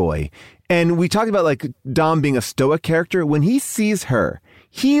pure joy. And we talked about like Dom being a stoic character. When he sees her,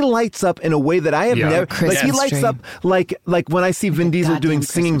 he lights up in a way that I have Yeah. never. Christmas Like he lights tree. up like when I see Vin Diesel goddamn doing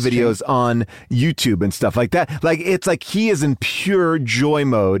singing Christmas tree. videos on YouTube and stuff like that. Like it's like he is in pure joy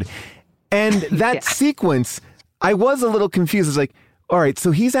mode. And that sequence, I was a little confused. It's like, all right,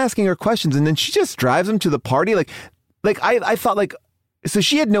 so he's asking her questions, and then she just drives him to the party. Like I thought like. So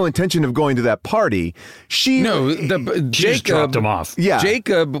she had no intention of going to that party. She just dropped him off. Yeah.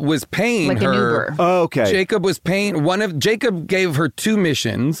 Jacob was paying Like an her. Uber. Oh, okay. Jacob was paying Jacob gave her two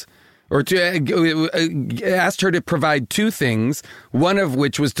missions, or asked her to provide two things. One of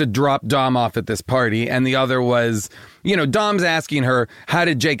which was to drop Dom off at this party, and the other was, Dom's asking her, "How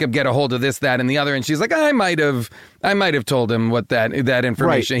did Jacob get a hold of this, that, and the other?" And she's like, "I might have told him what that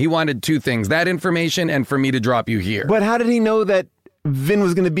information." Right. He wanted two things: that information, and for me to drop you here. But how did he know that Vin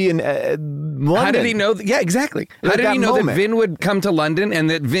was going to be in London? How did he know? Yeah, exactly. How At did that he know moment. that Vin would come to London and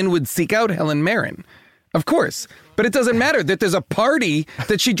that Vin would seek out Helen Mirren? Of course. But it doesn't matter that there's a party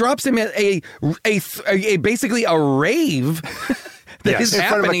that she drops him at a basically a rave that is In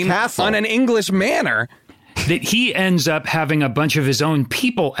front of a happening castle. on an English manor. That he ends up having a bunch of his own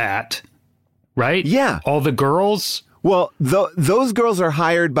people at, right? Yeah. All the girls. Well, those girls are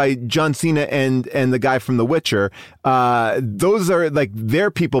hired by John Cena and the guy from The Witcher. Those are like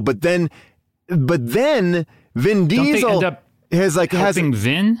their people. But then Vin Don't Diesel they end up helping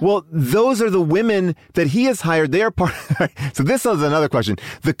Vin? Well, those are the women that he has hired. They are part. So this is another question.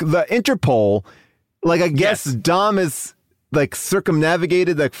 The Interpol, like I guess Yes. Dom is like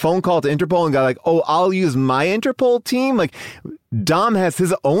circumnavigated that phone call to Interpol and got like, oh, I'll use my Interpol team. Like Dom has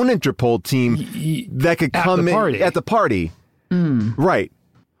his own Interpol team that could At come the in party. at the party. Right.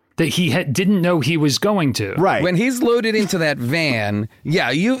 That he didn't know he was going to. Right. When he's loaded into that van,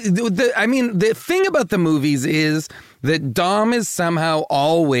 the thing about the movies is that Dom is somehow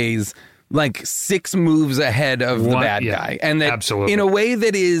always like 6 moves ahead of the bad guy. And that absolutely. in a way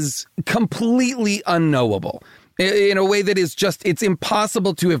that is completely unknowable. In a way that is just, it's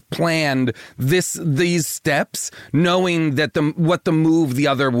impossible to have planned these steps, knowing that what the move the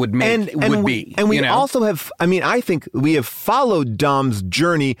other would make would be. And we also have, I think we have followed Dom's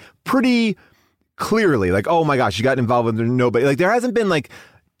journey pretty clearly. Like, oh my gosh, you got involved with nobody. Like there hasn't been like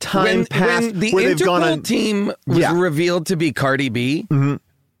time passed when the where they've gone Interpol on. team was revealed to be Cardi B.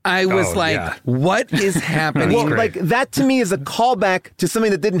 I was what is happening? Well, like that to me is a callback to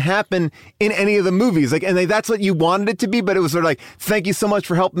something that didn't happen in any of the movies. Like, and that's what you wanted it to be, but it was sort of like, thank you so much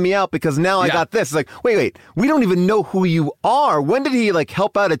for helping me out because now I got this. It's like, wait, we don't even know who you are. When did he like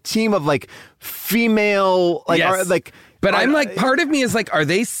help out a team of like female, like, Yes. But I'm like, part of me is like, are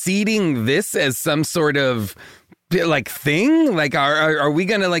they seeding this as some sort of like thing? Like, are we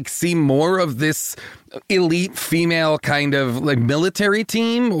gonna like see more of this elite female kind of like military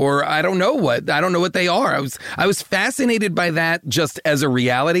team, or I don't know what they are. I was fascinated by that just as a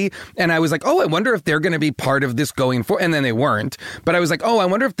reality, and I was like, oh, I wonder if they're going to be part of this going forward. And then they weren't, but I was like, oh, I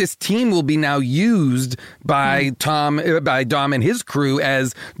wonder if this team will be now used by Dom and his crew,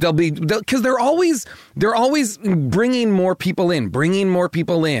 as because they're always bringing more people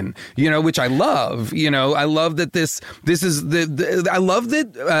in, you know, which I love. You know, I love that this is I love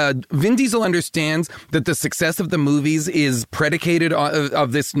that Vin Diesel understands that the success of the movies is predicated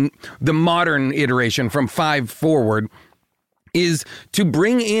of the modern iteration from 5 forward, is to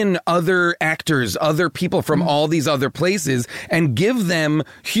bring in other actors, other people from all these other places, and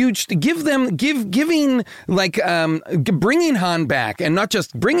bringing Han back, and not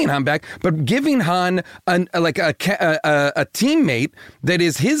just bringing Han back, but giving Han a teammate that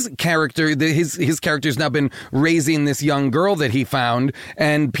is his character. His character's now been raising this young girl that he found,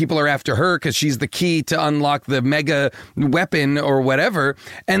 and people are after her because she's the key to unlock the mega weapon or whatever,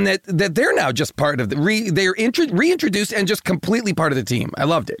 and that they're now just part of they're reintroduced and just completely part of the team. I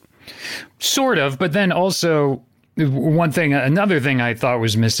loved it. Sort of, but then also another thing I thought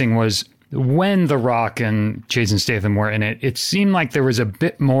was missing was when The Rock and Jason Statham were in it, it seemed like there was a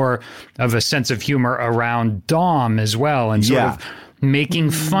bit more of a sense of humor around Dom as well, and sort of making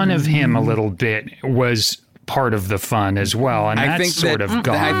fun of him a little bit was part of the fun as well. And I think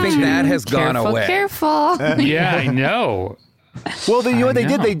that has gone away. Careful. Yeah, I know. Well, you know what they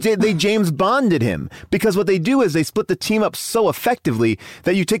did? They James Bonded him, because what they do is they split the team up so effectively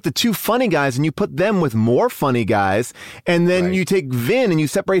that you take the 2 funny guys and you put them with more funny guys, and then you take Vin and you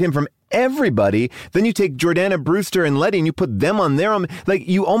separate him from everybody. Then you take Jordana Brewster and Letty and you put them on their own. Like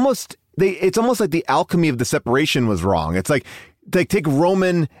it's almost like the alchemy of the separation was wrong. It's like take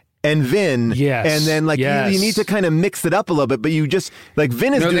Roman and Vin, and then you need to kind of mix it up a little bit, but you just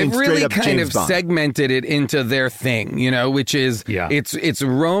Vin is doing straight up James Bond. They've really kind of segmented it into their thing, you know, which is it's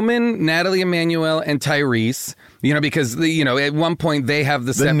Roman, Natalie Emmanuel, and Tyrese. You know, because at one point they have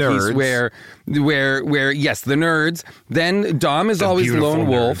the set piece where yes, the nerds. Then Dom is always lone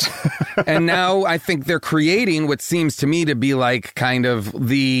wolf, and now I think they're creating what seems to me to be like kind of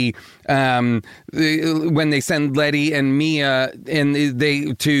the when they send Letty and Mia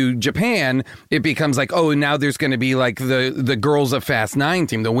to Japan, it becomes like, oh, now there's going to be like the girls of Fast 9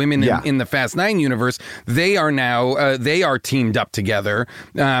 team, the women in the Fast 9 universe. They are now they are teamed up together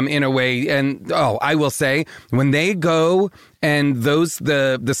in a way, and I will say when they go and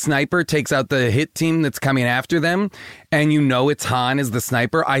the sniper takes out the hit team that's coming after them, and it's Han as the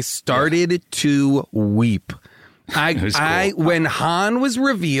sniper, I started to weep. When Han was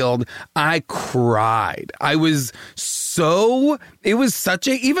revealed, I cried. It was such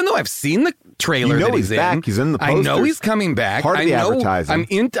even though I've seen the trailer that he's back. He's in the posters. I know he's coming back. Part of the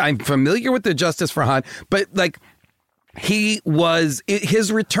advertising. I'm familiar with the Justice for Han, but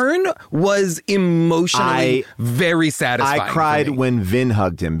his return was emotionally very satisfying. I cried when Vin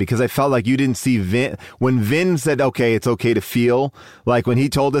hugged him, because I felt like you didn't see Vin. When Vin said, okay, it's okay to feel, like when he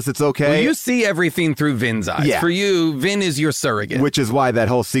told us it's okay. Well, you see everything through Vin's eyes. Yeah. For you, Vin is your surrogate. Which is why that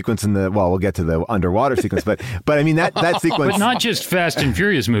whole sequence we'll get to the underwater sequence, but I mean, that sequence. But not just Fast and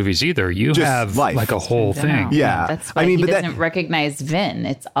Furious movies either. You have like a whole thing. Yeah. That's why he doesn't recognize Vin.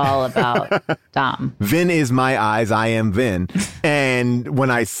 It's all about Dom. Vin is my eyes. I am Vin. And when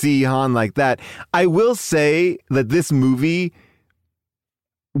I see Han like that, I will say that this movie,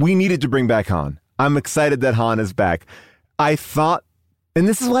 we needed to bring back Han. I'm excited that Han is back. I thought, and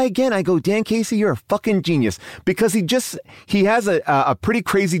this is why, again, I go, Dan Casey, you're a fucking genius, because he has a pretty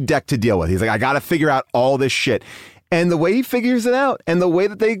crazy deck to deal with. He's like, I got to figure out all this shit. And the way he figures it out, and the way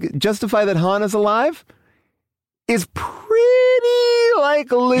that they justify that Han is alive, is pretty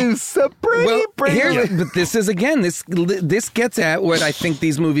loose. Pretty. But this is, again, this gets at what I think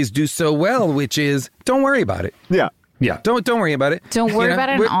these movies do so well, which is don't worry about it. Yeah. Yeah. Don't worry about it. Don't worry about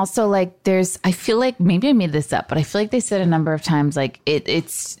it. And also, I feel like maybe I made this up, but I feel like they said a number of times,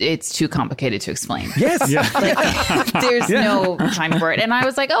 it's too complicated to explain. Yes. Yeah. There's no time for it. And I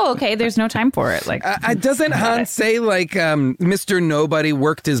was like, oh, okay, there's no time for it. Doesn't Han say Mr. Nobody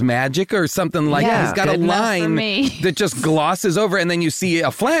worked his magic or something like that? He's got a line that just glosses over, and then you see a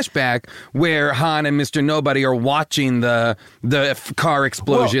flashback where Han and Mr. Nobody are watching the car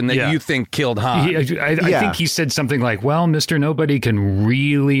explosion that you think killed Han. I think he said something like, well, Mr. Nobody can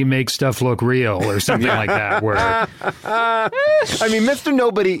really make stuff look real, or something like that. Where I mean, Mr.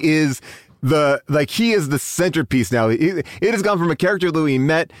 Nobody is he is the centerpiece now. It has gone from a character that we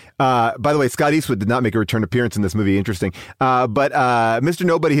met. By the way, Scott Eastwood did not make a return appearance in this movie. Interesting. But Mr.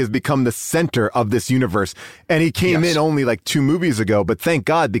 Nobody has become the center of this universe. And he came in only like 2 movies ago. But thank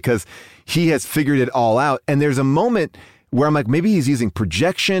God, because he has figured it all out. And there's a moment where I'm like, maybe he's using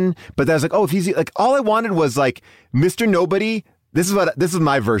projection. But I was like, oh, if he's like, all I wanted was like Mr. Nobody. This is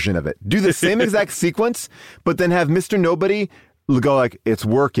my version of it. Do the same exact sequence, but then have Mr. Nobody go like, it's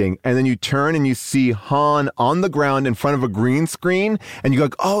working. And then you turn and you see Han on the ground in front of a green screen. And you go,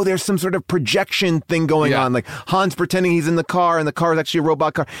 like, oh, there's some sort of projection thing going on. Like Han's pretending he's in the car and the car is actually a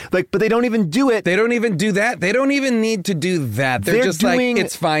robot car. Like, but they don't even do it. They don't even do that. They don't even need to do that. They're just doing, like,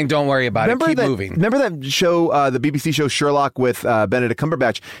 it's fine. Don't worry about it. Keep moving. Remember that show, the BBC show Sherlock with Benedict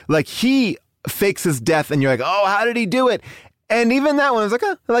Cumberbatch? Like he fakes his death and you're like, oh, how did he do it? And even that one was like,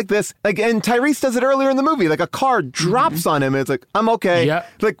 I like this. Like, and Tyrese does it earlier in the movie. Like a car drops on him and it's like, I'm okay. Yeah.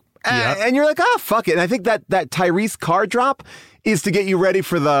 Like, and you're like, fuck it. And I think that Tyrese car drop is to get you ready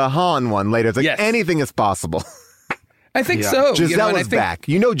for the Han one later. It's like anything is possible. I think so. Giselle is back.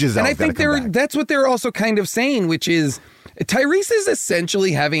 Giselle. And I think that's what they're also kind of saying, which is Tyrese is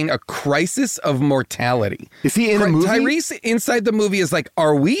essentially having a crisis of mortality. Is he in a movie? Tyrese inside the movie is like,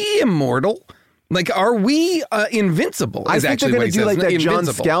 are we immortal? Like, are we invincible? I think they're going to do like that John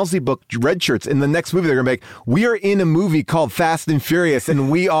Scalzi book, Red Shirts. In the next movie, they're going to make, we are in a movie called Fast and Furious,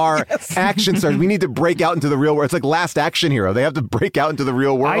 and we are action stars. We need to break out into the real world. It's like Last Action Hero. They have to break out into the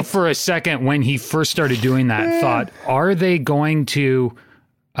real world. I, for a second, when he first started doing that, thought, are they going to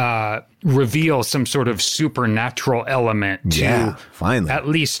reveal some sort of supernatural element to finally at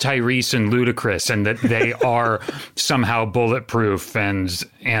least Tyrese and Ludacris, and that they are somehow bulletproof and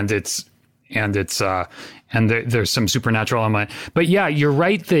there's some supernatural element. But yeah, you're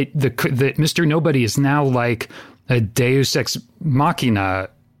right that Mr. Nobody is now like a Deus Ex Machina.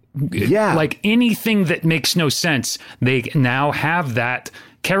 Yeah. Like anything that makes no sense, they now have that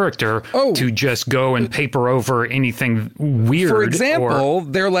character to just go and paper over anything weird. For example,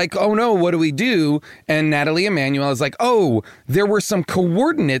 they're like, oh no, what do we do? And Natalie Emmanuel is like, oh, there were some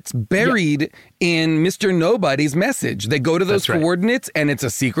coordinates buried in Mr. Nobody's message. They go to those coordinates and it's a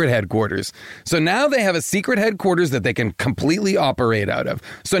secret headquarters. So now they have a secret headquarters that they can completely operate out of.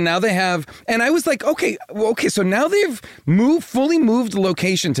 So now they have, and I was like, okay, so now they've fully moved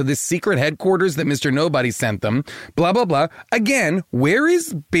location to this secret headquarters that Mr. Nobody sent them, blah, blah, blah. Again, where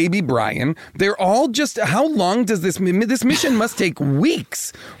is baby Brian? They're all just, how long does this mission must take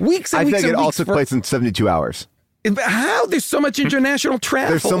weeks. I think it all took place in 72 hours. How? There's so much international travel.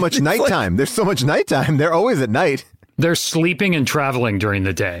 There's so much nighttime. There's so much nighttime. They're always at night. They're sleeping and traveling during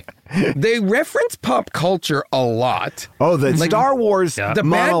the day. They reference pop culture a lot. Oh, the Star Wars The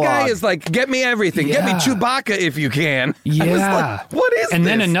monologue. bad guy is like, get me everything. Get me Chewbacca if you can. Yeah. I was like, what is and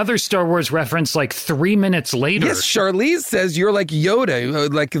this? then another Star Wars reference like 3 minutes later. Yes, Charlize says you're like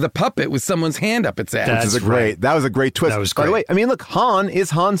Yoda, like the puppet with someone's hand up its ass. That was a great twist. That was great. By the way, I mean, look, Han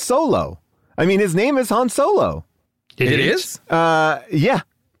is Han Solo. I mean, his name is Han Solo. It is? Yeah.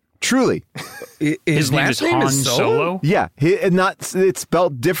 Truly. His name is Han Solo? Yeah. It's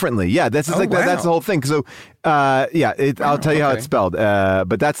spelled differently. Yeah. That's the whole thing. So, I'll tell you how it's spelled.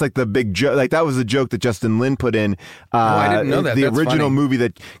 But that's like the big joke. Like that was a joke that Justin Lin put in. I didn't know that. The That's original funny. movie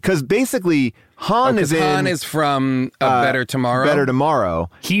because basically Han is from A Better Tomorrow. Better Tomorrow.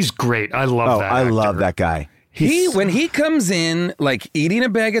 He's great. I love that. I love that guy. When he comes in, like eating a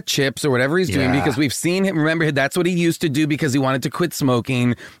bag of chips or whatever he's doing, because we've seen him. Remember, that's what he used to do because he wanted to quit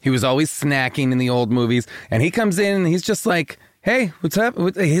smoking. He was always snacking in the old movies. And he comes in and he's just like, hey, what's up?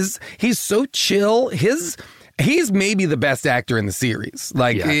 He's so chill. He's maybe the best actor in the series,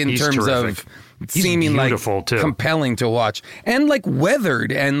 like in terms terrific. of seeming like too. compelling to watch and like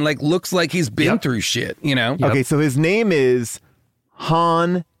weathered and like looks like he's been through shit, you know? Okay, so his name is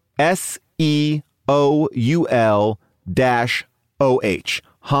Han SEOUL-OH.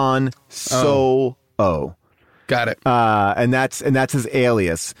 Han Solo. Got it. And that's his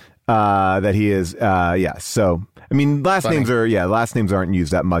alias that he is. So I mean, last names aren't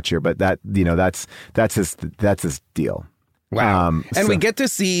used that much here, but that's his deal. Wow. And we get to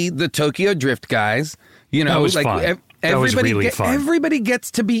see the Tokyo Drift guys. You know, that was like fun. That was really fun. Everybody gets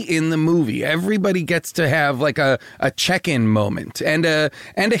to be in the movie. Everybody gets to have like a check-in moment and a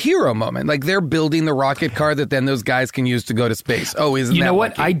hero moment. Like they're building the rocket car that then those guys can use to go to space. Oh, isn't that You know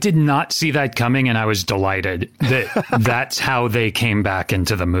what? lucky? I did not see that coming, and I was delighted that that's how they came back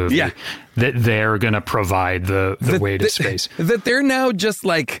into the movie. Yeah. That they're going to provide the way to space. That they're now just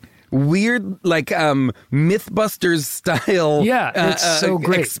like weird, like Mythbusters style. Yeah, it's so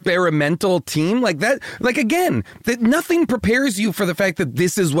great. Experimental team like that. Like, again, that nothing prepares you for the fact that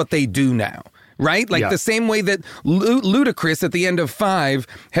this is what they do now. Right? Like the same way that Ludacris at the end of 5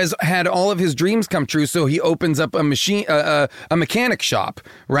 has had all of his dreams come true. So he opens up a mechanic shop.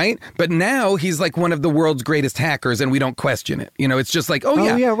 Right. But now he's like one of the world's greatest hackers and we don't question it. You know, it's just like,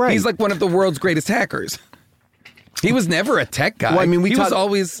 yeah, right. He's like one of the world's greatest hackers. He was never a tech guy. Well, I mean, we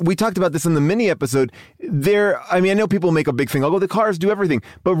talked about this in the mini episode. I know people make a big thing. The cars do everything,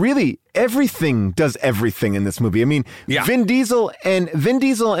 but really everything does everything in this movie. I mean, Vin Diesel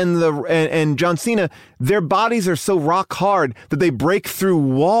and John Cena, their bodies are so rock hard that they break through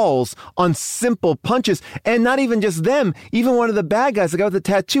walls on simple punches. And not even just them, even one of the bad guys, the guy with the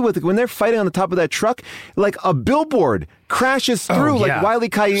tattoo, when they're fighting on the top of that truck, like a billboard crashes through like Wile E.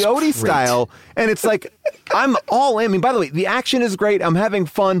 Coyote style. And it's like, I'm all in. I mean, by the way, the action is great. I'm having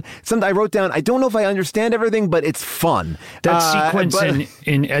fun. Something I wrote down, I don't know if I understand everything, but it's fun. That sequence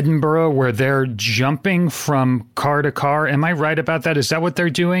in Edinburgh where they're jumping from car to car. Am I right about that? Is that what they're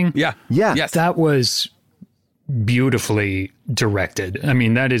doing? Yeah. Yes. That was beautifully directed. I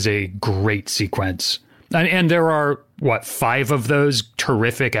mean, that is a great sequence. And there are, 5 of those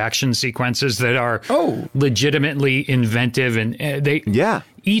terrific action sequences that are legitimately inventive. And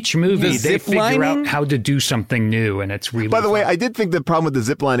each movie, they figure out how to do something new. And it's really By the way, fun. I did think the problem with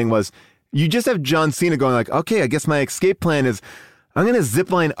the ziplining was you just have John Cena going like, okay, I guess my escape plan is I'm going to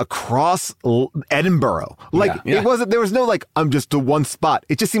zipline across Edinburgh. It wasn't, there was no like, I'm just to one spot.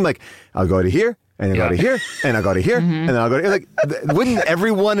 It just seemed like I'll go to here. And I'll go to here, and I'll go to here, and then I'll go to like. Wouldn't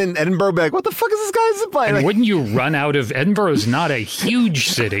everyone in Edinburgh be like, "What the fuck is this guy ziplining?" And like, wouldn't you run out of Edinburgh? Is not a huge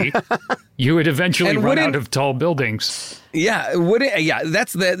city. You would eventually run out of tall buildings. Yeah,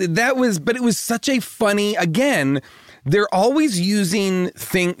 that was. But it was such a funny. Again, they're always using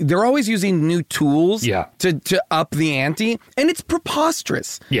new tools. To up the ante, and it's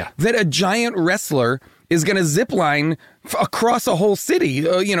preposterous. Yeah, that a giant wrestler is going to zip line across a whole city,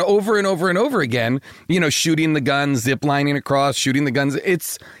 over and over and over again, shooting the guns, zip lining across, shooting the guns.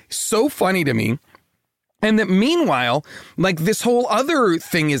 It's so funny to me. And that meanwhile, like this whole other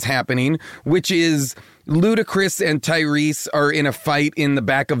thing is happening, which is Ludacris and Tyrese are in a fight in the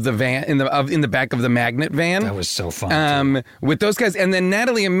back of the van, in the back of the magnet van. That was so fun. With those guys, and then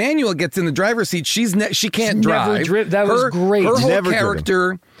Natalie Emmanuel gets in the driver's seat. She can't drive. That was great.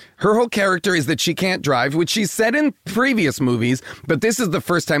 Her whole character is that she can't drive, which she said in previous movies, but this is the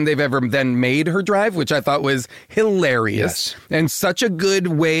first time they've ever then made her drive, which I thought was hilarious. And such a good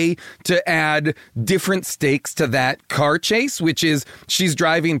way to add different stakes to that car chase, which is she's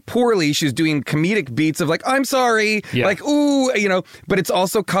driving poorly. She's doing comedic beats of like, I'm sorry, like, ooh, but it's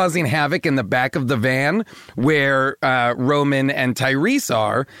also causing havoc in the back of the van where Roman and Tyrese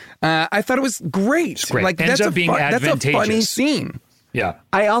are. I thought it was great. It's great. Like, that's a funny scene. Yeah.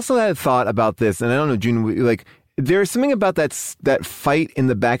 I also had thought about this, and I don't know, June, like there's something about that fight in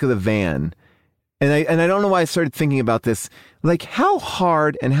the back of the van, and I don't know why I started thinking about this. Like, how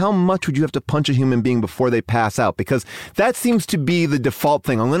hard and how much would you have to punch a human being before they pass out? Because that seems to be the default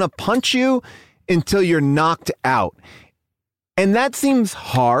thing. I'm going to punch you until you're knocked out, and that seems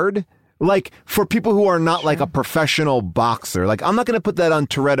hard. Like, for people who are not like a professional boxer, like, I'm not going to put that on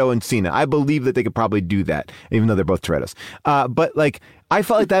Toretto and Cena. I believe that they could probably do that, even though they're both Torettos. But, like, I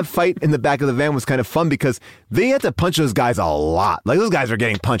felt like that fight in the back of the van was kind of fun because they had to punch those guys a lot. Like, those guys are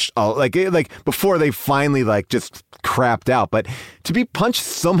getting punched, like before they finally, like, just crapped out. But to be punched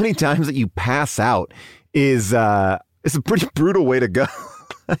so many times that you pass out is it's a pretty brutal way to go.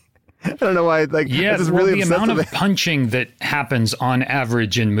 I don't know why. Like, the amount of punching that happens on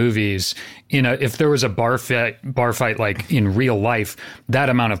average in movies, if there was a bar fight like in real life, that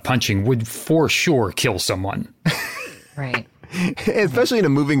amount of punching would for sure kill someone. Right. Especially in a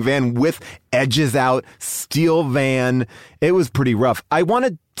moving van with edges out, steel van. It was pretty rough. I want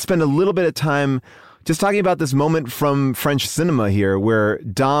to spend a little bit of time just talking about this moment from French cinema here where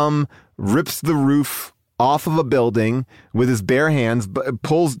Dom rips the roof off of a building with his bare hands,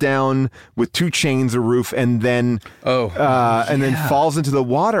 pulls down with 2 chains a roof, and then then falls into the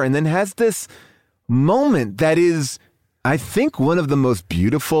water, and then has this moment that is, I think, one of the most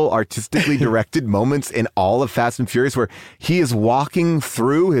beautiful, artistically directed moments in all of Fast and Furious, where he is walking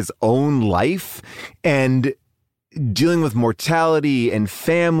through his own life and dealing with mortality and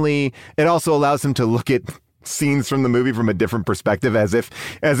family. It also allows him to look at scenes from the movie from a different perspective, as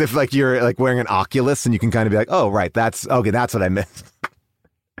if like you're like wearing an Oculus and you can kind of be like, oh, right, that's what I missed.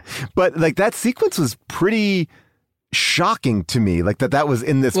 But like that sequence was pretty shocking to me, like that was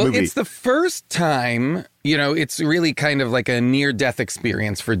in this movie. It's the first time, it's really kind of like a near-death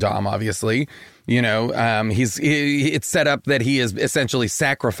experience for Dom, obviously. It's set up that he is essentially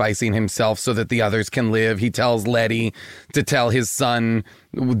sacrificing himself so that the others can live. He tells Letty to tell his son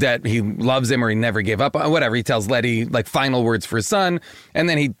that he loves him or he never gave up, whatever. He tells Letty like final words for his son. And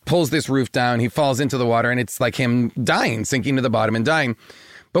then he pulls this roof down. He falls into the water and it's like him dying, sinking to the bottom and dying.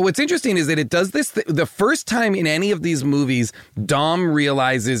 But what's interesting is that it does this the first time in any of these movies, Dom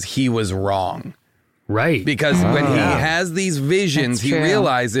realizes he was wrong. Right. Because when he has these visions, he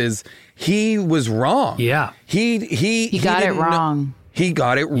realizes he was wrong. Yeah. He got it wrong. He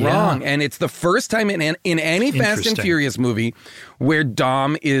got it wrong. And it's the first time in any Fast and Furious movie where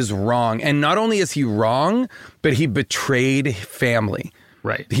Dom is wrong. And not only is he wrong, but he betrayed family.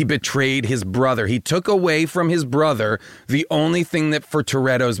 Right. He betrayed his brother. He took away from his brother the only thing that for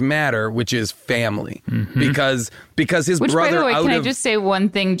Toretto's matter, which is family. Mm-hmm. Because his brother... By the way, can I just say one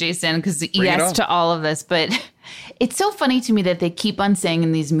thing, Jason? Because yes to all of this, but it's so funny to me that they keep on saying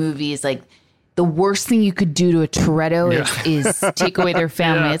in these movies, like, the worst thing you could do to a Toretto is take away their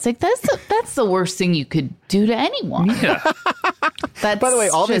family. Yeah. It's like, that's the worst thing you could do to anyone. Yeah. By the way,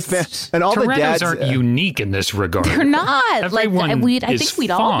 all these and all Torettos the dads aren't unique in this regard. They're not. Everyone I think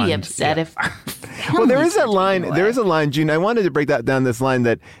we'd all be upset if our well, there is a line. There is a line, June. I wanted to break down this line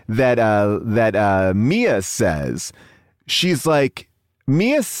that Mia says. She's like,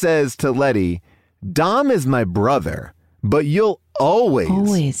 Mia says to Letty, "Dom is my brother, but you'll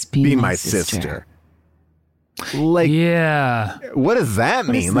always be my sister." Like, yeah. What does that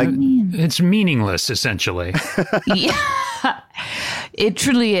mean? Like, it's meaningless, essentially. Yeah, it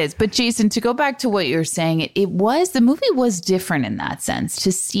truly is. But Jason, to go back to what you're saying, the movie was different in that sense.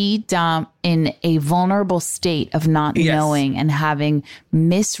 To see Dom in a vulnerable state of not knowing and having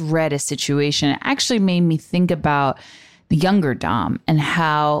misread a situation, it actually made me think about the younger Dom and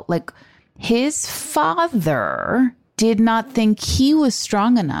how, like, his father did not think he was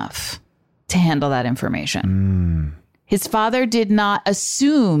strong enough to handle that information. His father did not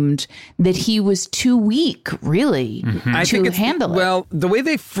assumed that he was too weak, really, to handle it. Well, the way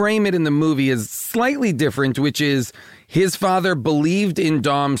they frame it in the movie is slightly different, which is his father believed in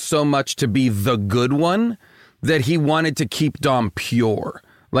Dom so much to be the good one that he wanted to keep Dom pure.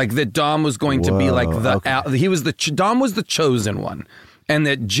 Like that Dom was going to be like Dom was the chosen one. And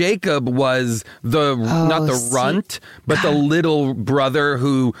that Jacob was not the runt, but the little brother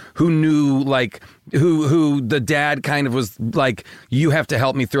who knew, like, who the dad kind of was like, you have to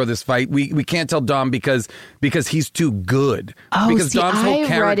help me through this fight. We can't tell Dom because he's too good. Because Dom's whole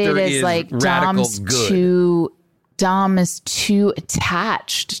character is like radical good. Dom is too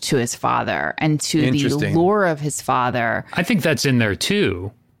attached to his father and to the lure of his father. I think that's in there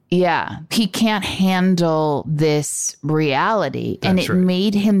too. Yeah, he can't handle this reality. And it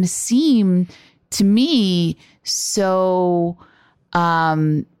made him seem to me so,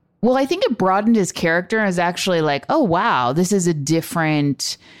 well, I think it broadened his character as actually like, oh, wow, this is a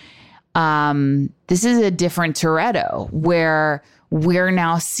different Toretto, where we're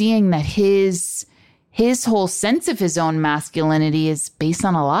now seeing that his whole sense of his own masculinity is based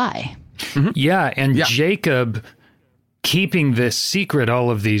on a lie. Mm-hmm. Yeah, and Jacob keeping this secret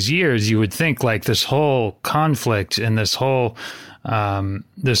all of these years, you would think like this whole conflict and this whole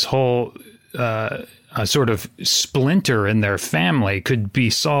sort of splinter in their family could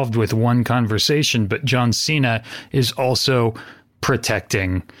be solved with one conversation. But John Cena is also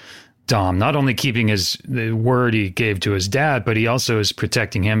protecting Dom, not only keeping the word he gave to his dad, but he also is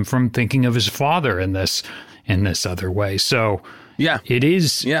protecting him from thinking of his father in this other way. So it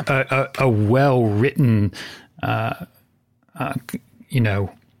is a well-written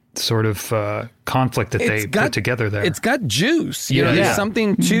sort of conflict that they put together there. It's got juice. There's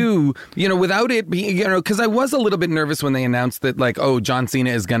something to, without it being, because I was a little bit nervous when they announced that, like, oh, John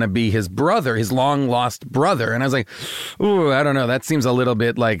Cena is going to be his brother, his long lost brother. And I was like, oh, I don't know. That seems a little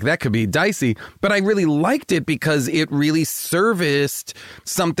bit like that could be dicey. But I really liked it because it really serviced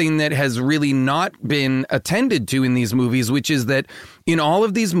something that has really not been attended to in these movies, which is that in all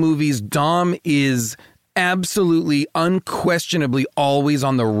of these movies, Dom is absolutely, unquestionably always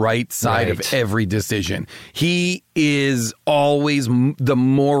on the right side of every decision. He is always the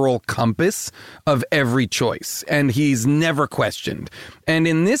moral compass of every choice, and he's never questioned. And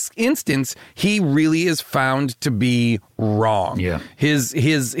in this instance, he really is found to be wrong. Yeah. His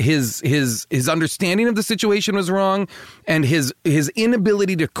understanding of the situation was wrong, and his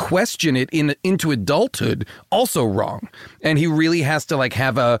inability to question it into adulthood also wrong. And he really has to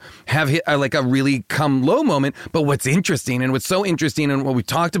have a really come low moment. But what's interesting, and what's so interesting, and what we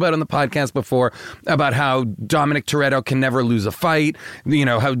talked about on the podcast before about how Dominic Dominic Toretto can never lose a fight. You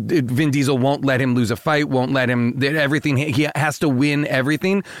know, how Vin Diesel won't let him lose a fight, won't let him, everything. He has to win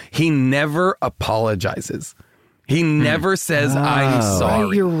everything. He never apologizes. He never says, I'm sorry.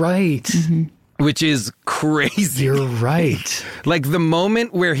 Right, you're right. Which is crazy. You're right. Like the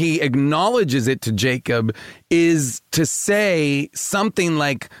moment where he acknowledges it to Jacob is to say something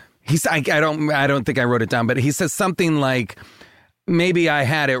like, I don't think I wrote it down, but he says something like, maybe I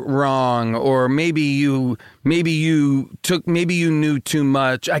had it wrong, or maybe you knew too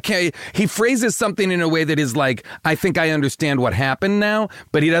much. He phrases something in a way that is like, I think I understand what happened now,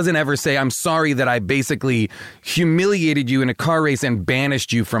 but he doesn't ever say, I'm sorry that I basically humiliated you in a car race and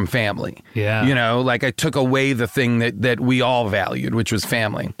banished you from family. Yeah. You know, like I took away the thing that we all valued, which was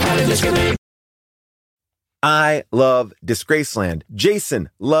family. I love Disgraceland. Jason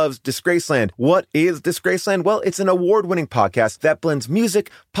loves Disgraceland. What is Disgraceland? Well, it's an award-winning podcast that blends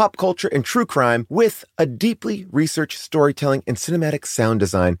music, pop culture, and true crime with a deeply researched storytelling and cinematic sound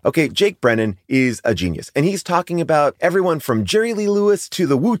design. Okay, Jake Brennan is a genius, and he's talking about everyone from Jerry Lee Lewis to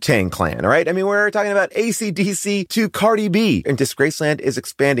the Wu-Tang Clan, all right? I mean, we're talking about AC/DC to Cardi B, and Disgraceland is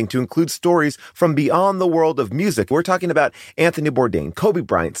expanding to include stories from beyond the world of music. We're talking about Anthony Bourdain, Kobe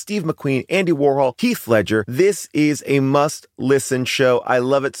Bryant, Steve McQueen, Andy Warhol, Heath Ledger. This is a must-listen show. I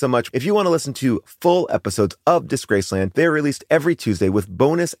love it so much. If you want to listen to full episodes of Disgraceland, they're released every Tuesday with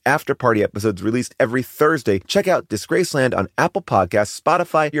bonus after-party episodes released every Thursday. Check out Disgraceland on Apple Podcasts,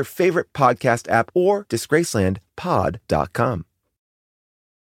 Spotify, your favorite podcast app, or disgracelandpod.com.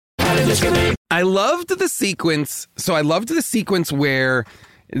 I loved the sequence. So I loved the sequence where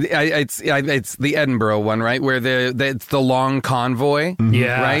it's the Edinburgh one, right? Where it's the long convoy,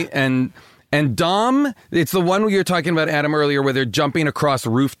 right? And Dom, it's the one where you're talking about, Adam, earlier, where they're jumping across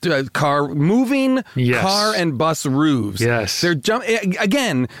moving car and bus roofs. Yes. They're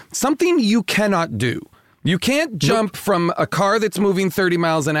again, something you cannot do. You can't jump from a car that's moving 30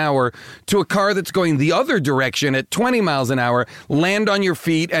 miles an hour to a car that's going the other direction at 20 miles an hour, land on your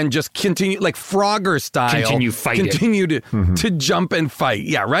feet and just continue, like Frogger style. Continue to jump and fight.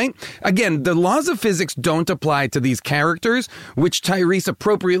 Yeah, right? Again, the laws of physics don't apply to these characters, which Tyrese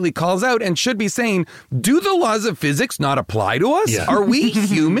appropriately calls out and should be saying, do the laws of physics not apply to us? Yeah. Are we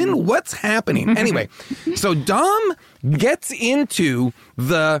human? What's happening? Anyway, so Dom gets into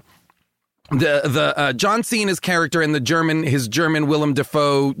the John Cena's character and his German Willem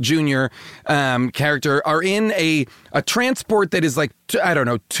Dafoe Jr. Character are in a transport that is like, I don't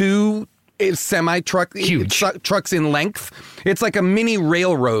know, two semi-truck trucks in length. It's like a mini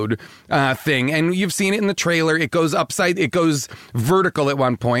railroad thing, and you've seen it in the trailer. It goes vertical at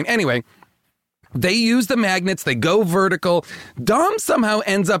one point. Anyway, they use the magnets, they go vertical. Dom somehow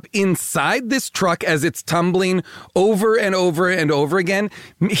ends up inside this truck as it's tumbling over and over and over again.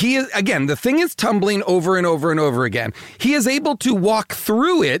 The thing is tumbling over and over and over again. He is able to walk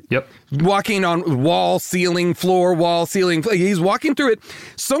through it. Yep. Walking on wall, ceiling, floor, wall, ceiling. He's walking through it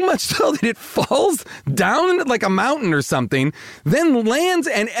so much so that it falls down like a mountain or something, then lands,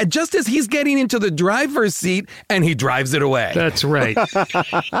 and just as he's getting into the driver's seat, and he drives it away. That's right.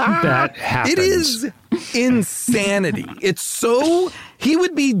 That happens. It is insanity. It's so... He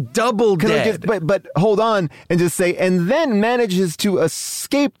would be double dead. But hold on and just say, and then manages to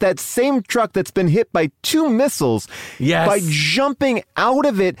escape that same truck that's been hit by 2 missiles by jumping out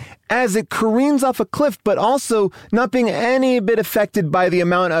of it as it careens off a cliff, but also not being any bit affected by the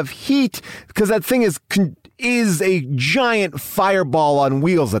amount of heat, because that thing is a giant fireball on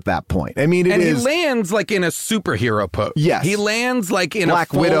wheels at that point. I mean, he lands like in a superhero pose. Yes. He lands like in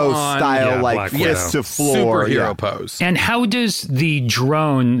Black a Widow style, like fist to floor. Superhero pose. And how does the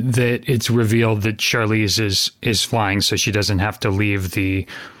drone that it's revealed that Charlize is flying so she doesn't have to leave the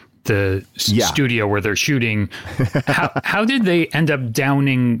studio where they're shooting, how did they end up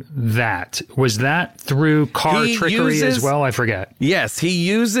downing that? Was that through car trickery as well? I forget. Yes, he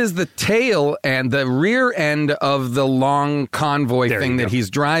uses the tail and the rear end of the long convoy thing that he's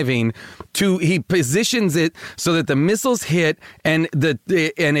driving he positions it so that the missiles hit and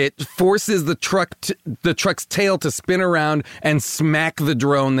it forces the truck's tail to spin around and smack the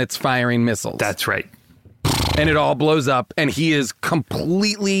drone that's firing missiles. That's right. And it all blows up, and he is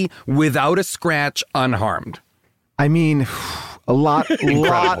completely, without a scratch, unharmed. I mean, a lot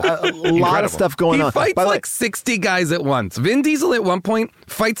of stuff going on. He fights like 60 guys at once. Vin Diesel at one point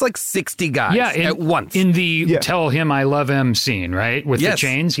fights like 60 guys at once. In the tell him I love him scene, right? With the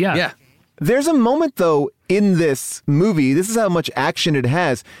chains? Yeah. There's a moment, though, in this movie, this is how much action it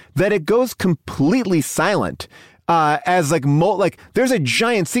has, that it goes completely silent. as like there's a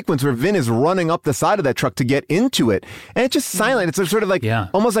giant sequence where Vin is running up the side of that truck to get into it, and it's just silent. It's sort of like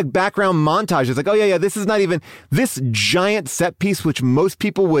almost like background montage. It's like, oh yeah, this is not even this giant set piece, which most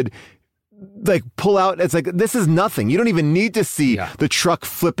people would like pull out. It's like, this is nothing. You don't even need to see the truck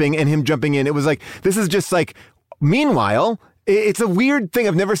flipping and him jumping in. It was like, this is just like, meanwhile, it's a weird thing.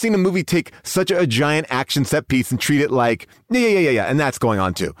 I've never seen a movie take such a giant action set piece and treat it like, yeah. And that's going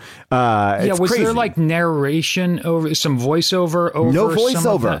on too. Was crazy. There like narration over some voiceover over? No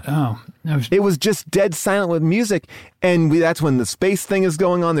voiceover. Oh. It was just dead silent with music. And that's when the space thing is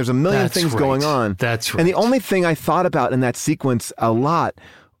going on. There's a million things going on. That's right. And the only thing I thought about in that sequence a lot,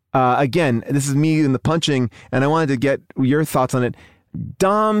 again, this is me in the punching, and I wanted to get your thoughts on it.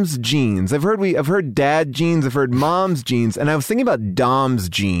 Dom's jeans. I've heard dad jeans, I've heard mom's jeans, and I was thinking about Dom's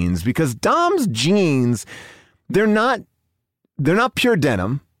jeans because Dom's jeans, they're not pure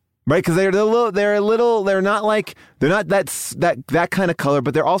denim, right? Because they're not that kind of color,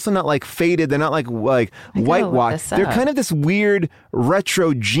 but they're also not like faded. They're not like whitewashed. They're kind of this weird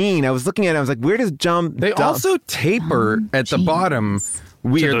retro jean. I was looking at it, I was like, where does Dom? They also taper at the bottom.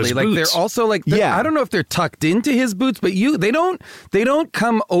 Weirdly, like they're also like, I don't know if they're tucked into his boots, but they don't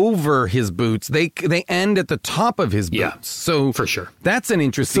come over his boots. They end at the top of his boots. Yeah, so for sure, that's an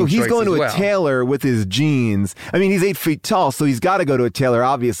interesting. So he's choice going to as a well. tailor with his jeans. I mean, he's 8 feet tall, so he's got to go to a tailor,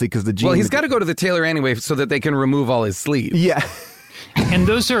 obviously, because the jeans. Well, he's got to go to the tailor anyway, so that they can remove all his sleeves. Yeah, and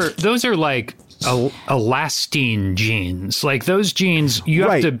those are like elastine jeans. Like those jeans, you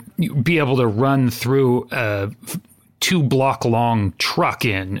have to be able to run through a 2-block long truck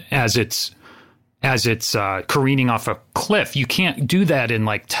in as it's careening off a cliff. You can't do that in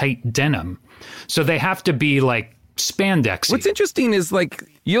like tight denim. So they have to be like spandexy. What's interesting is like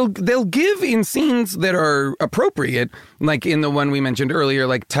they'll give in scenes that are appropriate, like in the one we mentioned earlier,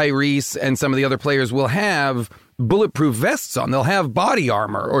 like Tyrese and some of the other players will have bulletproof vests on. They'll have body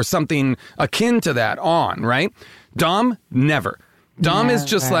armor or something akin to that on, right? Dom, never. Dom is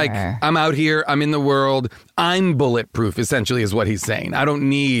just like, I'm out here, I'm in the world, I'm bulletproof, essentially is what he's saying. I don't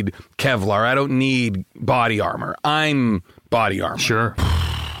need Kevlar, I don't need body armor. I'm body armor. Sure.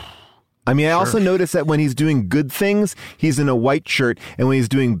 I mean, I also noticed that when he's doing good things, he's in a white shirt, and when he's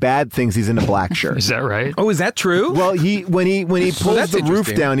doing bad things, he's in a black shirt. Is that right? Oh, is that true? Well, when he pulls the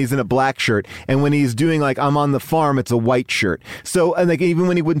roof down, he's in a black shirt, and when he's doing like I'm on the farm, it's a white shirt. So, and like even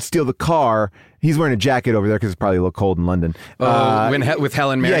when he wouldn't steal the car, he's wearing a jacket over there because it's probably a little cold in London. With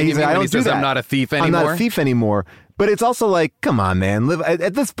Helen Mirren, he's like, when he says, I'm not a thief anymore? I'm not a thief anymore. But it's also like, come on, man.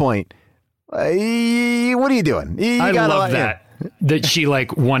 At this point, what are you doing? I love that. That she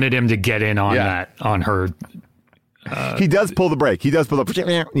like wanted him to get in on that on her. He does pull the brake. He does pull the.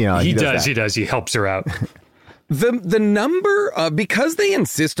 He does. He helps her out. The number because they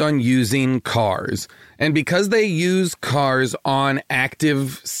insist on using cars and because they use cars on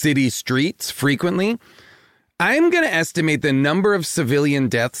active city streets frequently, I'm going to estimate the number of civilian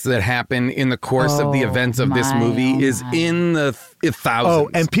deaths that happen in the course of the events of this movie is in the thousands. Oh,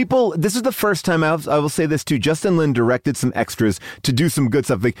 and people, this is the first time I will say this too. Justin Lin directed some extras to do some good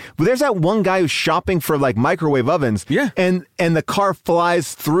stuff. Like, well, there's that one guy who's shopping for like microwave ovens. Yeah. And the car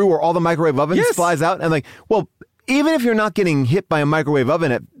flies through, or all the microwave ovens flies out. And like, well, even if you're not getting hit by a microwave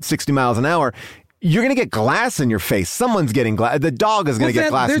oven at 60 miles an hour, you're going to get glass in your face. Someone's getting glass. The dog is going to get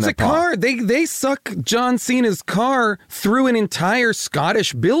glass in their car. They suck John Cena's car through an entire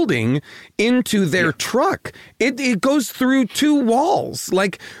Scottish building into their truck. It goes through 2 walls.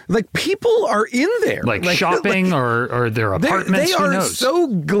 Like people are in there. Like shopping or their apartments. They are so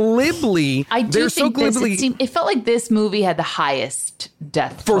glibly. I do think it felt like this movie had the highest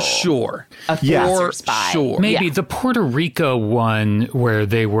death toll. For sure. For sure. Maybe the Puerto Rico one where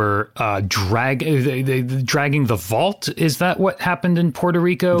they were dragging the vault. Is that what happened in Puerto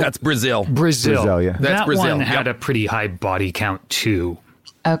Rico? That's Brazil. Brazil, yeah. That's Brazil. One had a pretty high body count too.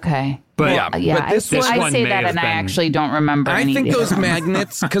 Okay. But but this one, I say that and I actually don't remember any. I think those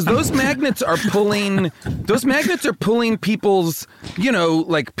magnets, because those magnets are pulling people's,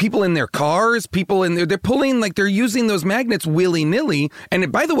 like people in their cars, they're pulling, like they're using those magnets willy-nilly. And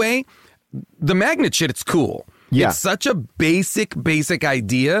by the way, the magnet shit, it's cool. Yeah. It's such a basic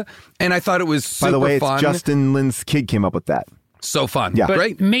idea, and I thought it was super fun. By the way, it's Justin Lin's kid came up with that. So fun. Yeah. But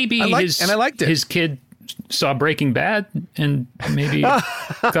right? Maybe I liked it. His kid saw Breaking Bad and maybe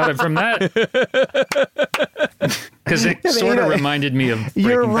got it from that. Because it sort of reminded me of Breaking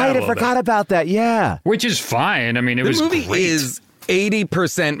You're right, Bad I forgot about that, yeah. Which is fine. I mean, it was great. The movie great. is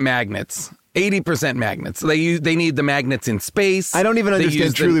 80% magnets. 80% magnets. They need the magnets in space. I don't even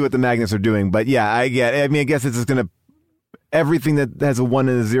understand truly what the magnets are doing, but yeah, I get it. I mean, I guess it's just going to everything that has a 1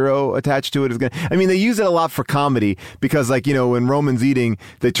 and a 0 attached to it is going to... I mean, they use it a lot for comedy because, like, you know, when Roman's eating,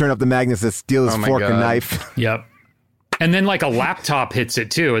 they turn up the magnets that steal his fork and knife. Yep. And then, like, a laptop hits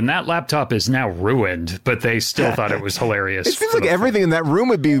it, too. And that laptop is now ruined, but they still thought it was hilarious. It seems like everything in that room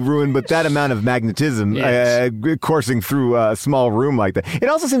would be ruined, but that amount of magnetism coursing through a small room like that. It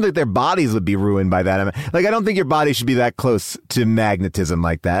also seems like their bodies would be ruined by that. Like, I don't think your body should be that close to magnetism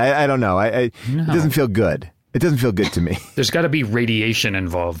like that. I don't know. No. It doesn't feel good. It doesn't feel good to me. There's got to be radiation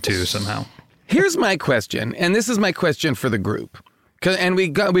involved, too, somehow. Here's my question, and this is my question for the group. And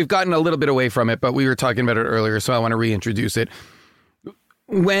we've gotten a little bit away from it, but we were talking about it earlier, so I want to reintroduce it.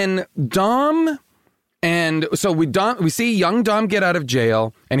 When Dom we see young Dom get out of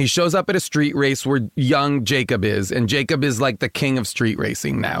jail, and he shows up at a street race where young Jacob is, and Jacob is like the king of street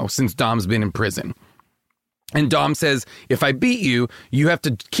racing now since Dom's been in prison. And Dom says, if I beat you, you have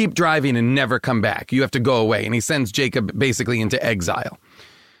to keep driving and never come back. You have to go away. And he sends Jacob basically into exile.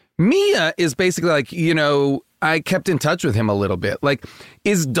 Mia is basically like, you know, I kept in touch with him a little bit. Like,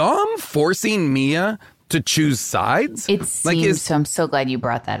 is Dom forcing Mia to choose sides? It seems so. I'm so glad you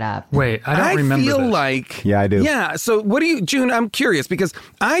brought that up. Wait, I don't remember feel this. like... Yeah, I do. Yeah, so what do you... June, I'm curious because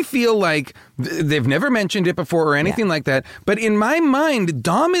I feel like they've never mentioned it before or anything like that. But in my mind,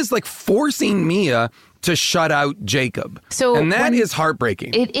 Dom is like forcing Mia to shut out Jacob. And that is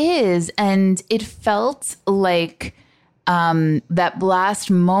heartbreaking. It is. And it felt like... that last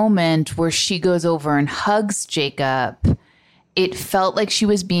moment where she goes over and hugs Jacob, it felt like she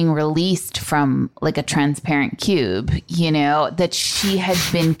was being released from like a transparent cube, you know, that she had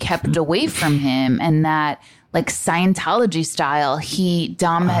been kept away from him, and that like Scientology style,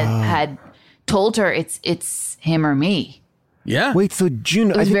 Dom had told her it's him or me. Yeah. Wait, so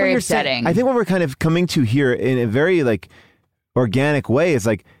June, it was very upsetting. I think what we're kind of coming to here in a very like organic way is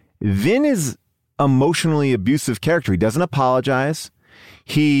like Vin is emotionally abusive character. He doesn't apologize.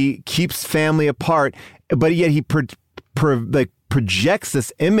 He keeps family apart, but yet he projects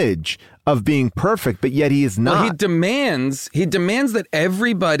this image of being perfect, but yet he is not. Well, he demands that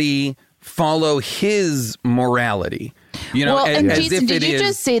everybody follow his morality. You know, and Jason, did you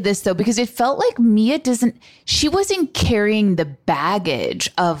just say this though? Because it felt like Mia she wasn't carrying the baggage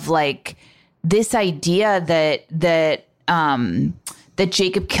of like this idea that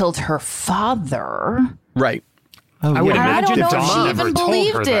Jacob killed her father. Right. Oh, I would imagine I don't know if Dom she even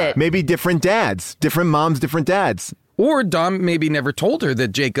believed it. Maybe different dads, different moms, different dads. Or Dom maybe never told her that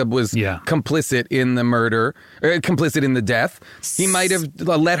Jacob was complicit in the murder, or complicit in the death. He might have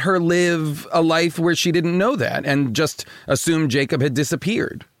let her live a life where she didn't know that and just assumed Jacob had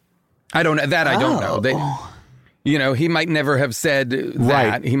disappeared. I don't know. You know, he might never have said that.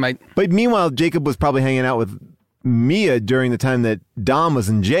 Right. He might. But meanwhile, Jacob was probably hanging out with Mia during the time that Dom was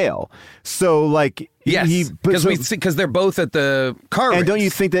in jail. So like, yes, because they're both at the car race. And don't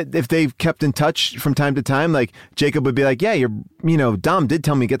you think that if they've kept in touch from time to time, like Jacob would be like, yeah, Dom did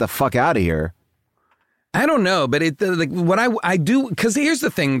tell me get the fuck out of here. I don't know, but what I do, because here's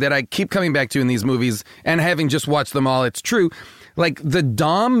the thing that I keep coming back to in these movies, and having just watched them all, it's true. Like the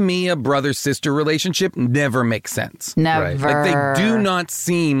Dom-Mia brother-sister relationship never makes sense. Never. Like they do not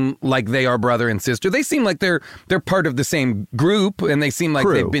seem like they are brother and sister. They seem like they're part of the same group, and they seem like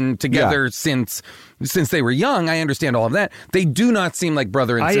they've been together since they were young. I understand all of that. They do not seem like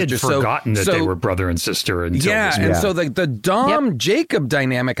brother and sister. I had forgotten that they were brother and sister until this movie. And so the Dom-Jacob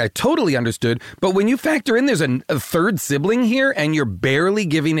dynamic I totally understood. But when you factor in there's a third sibling here, and you're barely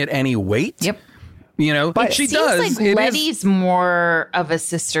giving it any weight. Yep. You know, but she does. Like Letty's more of a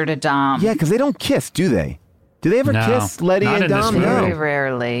sister to Dom. Yeah, because they don't kiss, do they? Do they ever kiss Letty and Dom? Very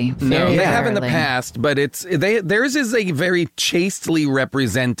rarely. No, they have in the past, but theirs is a very chastely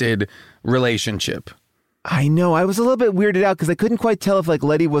represented relationship. I know. I was a little bit weirded out because I couldn't quite tell if like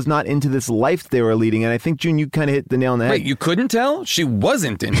Letty was not into this life they were leading, and I think June, you kind of hit the nail on the head. Wait, you couldn't tell? She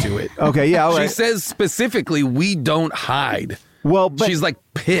wasn't into it. Okay, yeah. All right. She says specifically, "We don't hide." Well, but she's like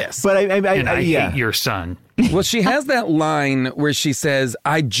pissed. But I hate your son. Well, she has that line where she says,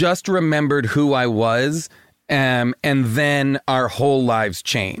 "I just remembered who I was." And then our whole lives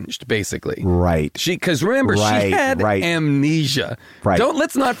changed, basically. Right. Because remember, she had amnesia. Right.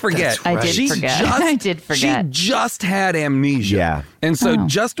 Let's not forget. I did forget. She just had amnesia. Yeah. And so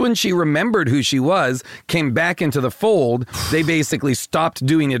just when she remembered who she was, came back into the fold, they basically stopped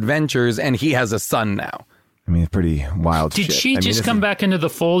doing adventures, and he has a son now. I mean, it's pretty wild shit. Did she just come back into the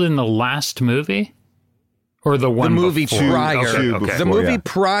fold in the last movie? Or the one movie prior. Okay. The movie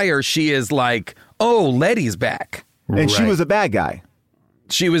prior, she is like, oh, Letty's back. And she was a bad guy.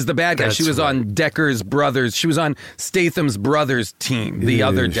 She was the bad guy. She was on Decker's brothers. She was on Statham's brothers team, the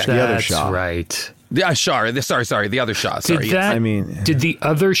other Decker. That's right. Sorry, the other Shaw. Sorry. Did the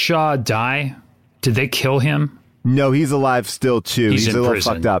other Shaw die? Did they kill him? No, he's alive still too. He's a little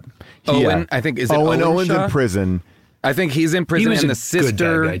prison. fucked up. Owen, I think, is it Owen Owen's Shaw? in prison. I think he's in prison, and the sister.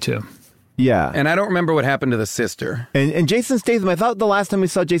 Good bad guy too. Yeah. And I don't remember what happened to the sister. And Jason Statham, I thought the last time we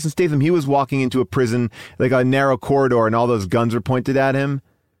saw Jason Statham, he was walking into a prison, like a narrow corridor, and all those guns were pointed at him.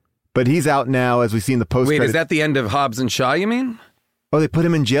 But he's out now, as we see in the post. Wait, is that the end of Hobbs and Shaw, you mean? Oh, they put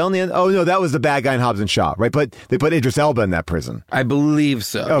him in jail in the end? Oh, no, that was the bad guy in Hobbs and Shaw, right? But they put Idris Elba in that prison. I believe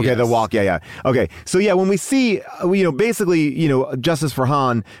so. Okay, yes. The walk, yeah. Okay, so yeah, when we see, basically, Justice for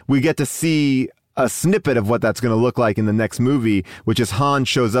Han, we get to see a snippet of what that's going to look like in the next movie, which is Han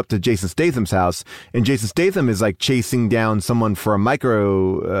shows up to Jason Statham's house, and Jason Statham is like chasing down someone for a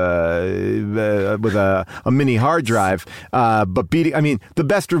micro with a mini hard drive, but beating. I mean, the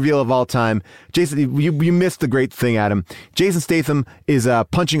best reveal of all time. Jason, you missed the great thing, Adam. Jason Statham is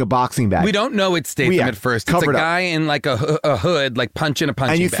punching a boxing bag. We don't know it's Statham at first. It's a guy in like a hood, like punching a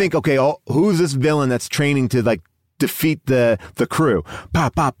punching bag. And you think, okay, who's this villain that's training to like defeat the crew?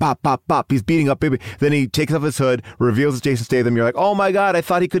 Pop, pop, pop, pop, pop. He's beating up baby. Then he takes off his hood, reveals it's Jason Statham. You're like, oh my God, I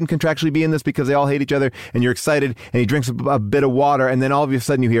thought he couldn't contractually be in this because they all hate each other. And you're excited. And he drinks a bit of water. And then all of a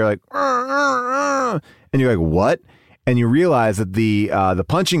sudden you hear like, and you're like, what? And you realize that the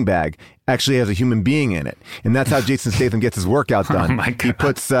punching bag actually has a human being in it. And that's how Jason Statham gets his workout done. Oh my God. He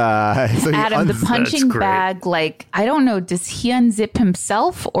puts... Adam, the punching bag, like, I don't know, does he unzip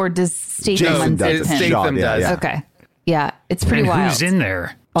himself or does Statham unzip him? Statham does. Yeah. Okay. Yeah, it's pretty And wild. who's in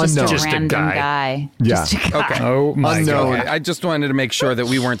there? Just a a random guy. Yeah. Just a guy. Okay. Oh my Unknown. God. I just wanted to make sure that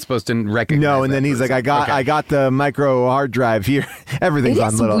we weren't supposed to recognize. No, and then he's like, I got the micro hard drive here. Everything's It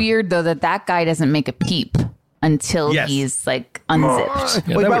on is little. weird, though, that guy doesn't make a peep until Yes. he's, like, unzipped.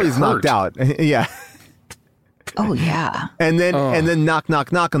 Yeah, Well, that probably would he's knocked hurt. out. Yeah. Oh, yeah. And then knock,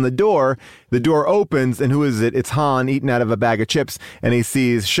 knock, knock on the door. The door opens, and who is it? It's Han eating out of a bag of chips, and he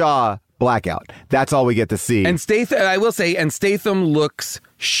sees Shaw blackout. That's all we get to see. And Statham looks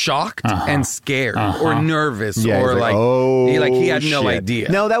shocked and scared or nervous or like he had no shit.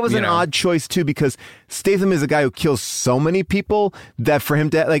 idea. No, that was an odd choice too, because Statham is a guy who kills so many people that for him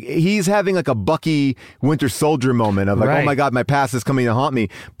to like, he's having like a Bucky Winter Soldier moment of like, Right. oh my God, my past is coming to haunt me.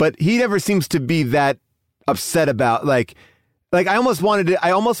 But he never seems to be that upset about like I almost wanted the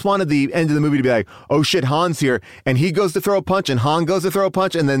end of the movie to be like, oh shit, Han's here, and he goes to throw a punch, and Han goes to throw a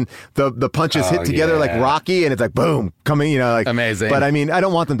punch, and then the punches hit together like Rocky, and it's like boom, coming, like amazing. But I mean, I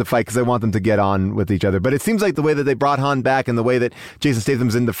don't want them to fight because I want them to get on with each other. But it seems like the way that they brought Han back and the way that Jason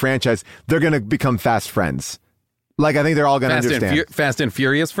Statham's in the franchise, they're gonna become fast friends. Like I think they're all gonna understand. Fast and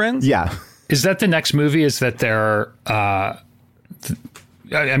Furious friends. Yeah. Is that the next movie? Is that they're...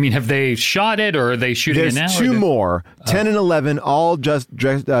 I mean, have they shot it or are they shooting it now? There's two more, 10 and 11, all just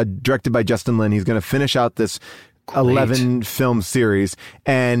directed by Justin Lin. He's going to finish out this 11 film series,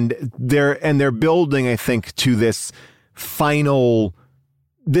 and they're building, I think, to this final.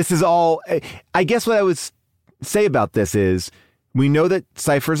 This is all. I guess what I would say about this is, we know that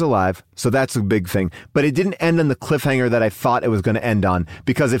Cypher's alive, so that's a big thing. But it didn't end on the cliffhanger that I thought it was going to end on,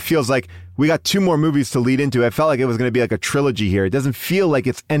 because it feels like we got two more movies to lead into. I felt like it was going to be like a trilogy here. It doesn't feel like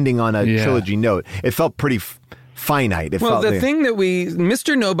it's ending on a trilogy note. It felt pretty finite. Thing that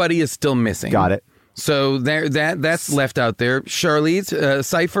Mr. Nobody is still missing. Got it. So that's left out there. Charlize,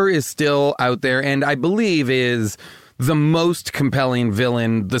 Cypher is still out there, and I believe is the most compelling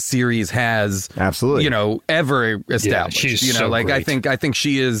villain the series has, absolutely, ever established. Yeah, she's so great. I think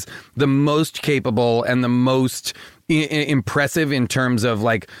she is the most capable and the most impressive in terms of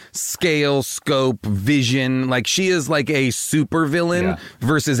like scale, scope, vision. Like she is like a super villain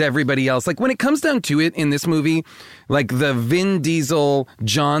versus everybody else. Like when it comes down to it in this movie, like the Vin Diesel,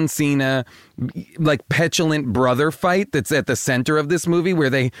 John Cena, like petulant brother fight that's at the center of this movie, where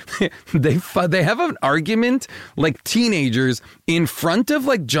they have an argument like teenagers in front of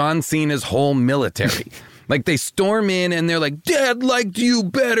like John Cena's whole military. Like they storm in and they're like, Dad liked you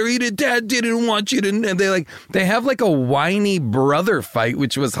better. Dad didn't want you to. And they have like a whiny brother fight,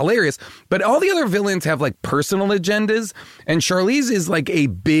 which was hilarious. But all the other villains have like personal agendas, and Charlize is like a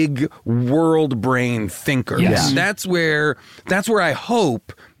big world brain thinker. Yes. And that's where I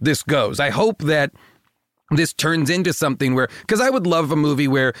hope this goes. I hope that this turns into something where, because I would love a movie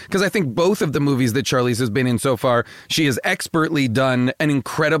where, because I think both of the movies that Charlize has been in so far, she has expertly done an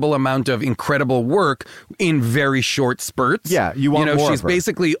incredible amount of incredible work in very short spurts. Yeah, you want more she's of her.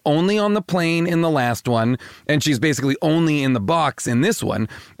 basically only on the plane in the last one, and she's basically only in the box in this one.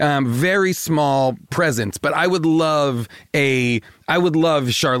 Very small presence, but I would love I would love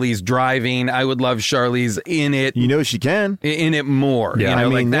Charlize driving. I would love Charlize in it. You know she can. In it more. Yeah. You know,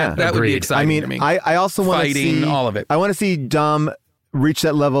 like that would be exciting to me. I also want to see all of it. I want to see Dom reach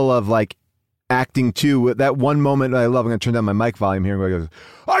that level of like acting too. That one moment I love. I'm going to turn down my mic volume here. And go,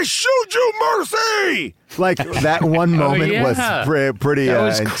 I showed you mercy. Like that one moment was pretty. That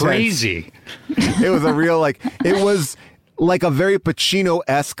was intense. crazy. It was a real It was like a very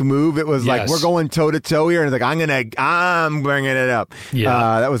Pacino-esque move. It was like, we're going toe-to-toe here. And it's like, I'm bringing it up.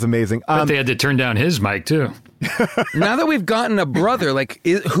 Yeah. That was amazing. But they had to turn down his mic, too. Now that we've gotten a brother, like,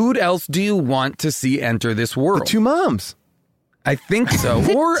 who else do you want to see enter this world? The two moms. I think so.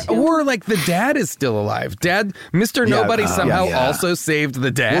 or like the dad is still alive. Dad, Mr. Nobody somehow also saved the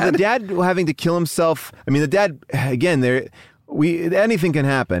dad. Well, the dad having to kill himself. I mean, the dad, again, anything can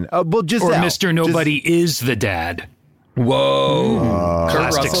happen. Well, Giselle. Or Mr. Nobody is the dad. Whoa. Kurt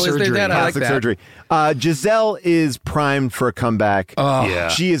Plastic Russell surgery. is their dad. I like Plastic that. surgery. Giselle is primed for a comeback. Yeah.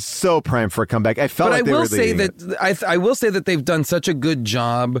 She is so primed for a comeback. I felt like they were leading it. I will say that they've done such a good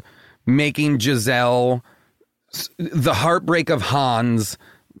job making Giselle the heartbreak of Hans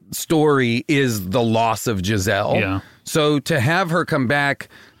story is the loss of Giselle. Yeah. So to have her come back,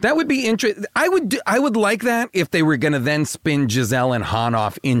 that would be interesting. I would like that if they were going to then spin Giselle and Han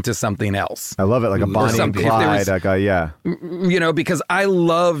off into something else. I love it, like a Bonnie and Clyde. You know, because I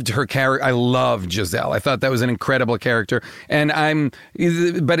loved her character. I loved Giselle. I thought that was an incredible character. And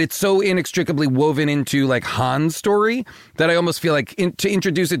but it's so inextricably woven into like Han's story that I almost feel like to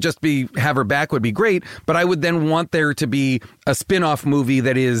introduce it, have her back would be great. But I would then want there to be a spin-off movie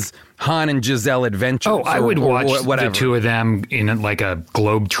that is Han and Giselle adventures. Oh, I would watch whatever. the two of them in like a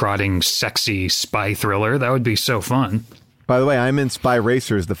globe-trotting, sexy spy thriller. That would be so fun. By the way, I'm in Spy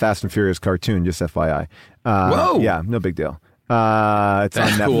Racers, the Fast and Furious cartoon, just FYI. Whoa. Yeah, no big deal. It's on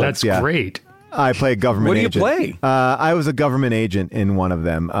Netflix. Cool. That's great. I play a government agent. What do you play? I was a government agent in one of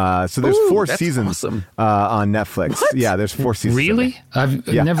them. So there's 4 seasons awesome. On Netflix. What? Yeah, there's 4 seasons. Really? I've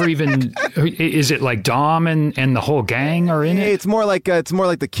never even. Is it like Dom and the whole gang are in it? It's more like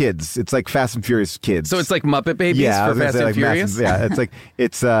the kids. It's like Fast and Furious kids. So it's like Muppet Babies for Fast and Furious?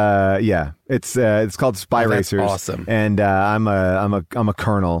 It's called Spy Racers. Awesome. And I'm a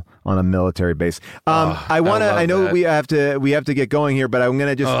colonel on a military base. I know we have to get going here, but I'm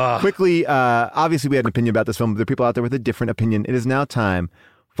going to just quickly, obviously we had an opinion about this film, but there are people out there with a different opinion. It is now time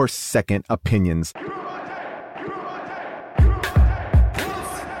for second opinions.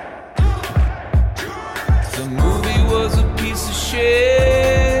 The movie was a piece of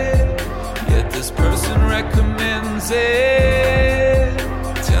shit, yet this person recommends it.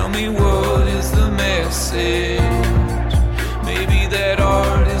 Tell me what is the message? Maybe that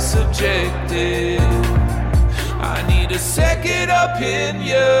art is subjective. I need a second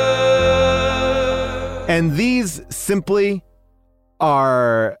opinion. And these simply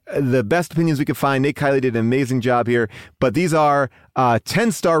are the best opinions we could find. Nate Kiley did an amazing job here, but these are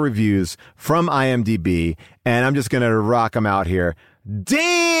 10-star reviews from IMDb, and I'm just going to rock them out here.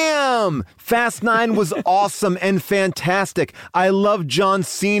 Damn! Fast 9 was awesome and fantastic. I love John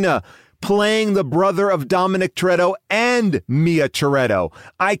Cena playing the brother of Dominic Toretto and Mia Toretto.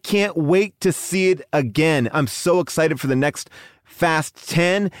 I can't wait to see it again. I'm so excited for the next Fast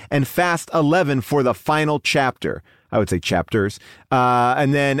 10 and Fast 11 for the final chapter. I would say chapters.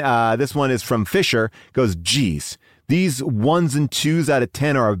 And then this one is from Fisher. Goes, geez, these 1s and 2s out of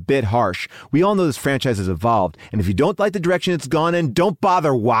 10 are a bit harsh. We all know this franchise has evolved. And if you don't like the direction it's gone in, don't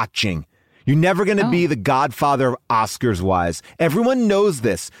bother watching. You're never going to be the Godfather of Oscars-wise. Everyone knows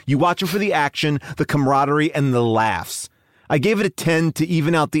this. You watch it for the action, the camaraderie, and the laughs. I gave it a 10 to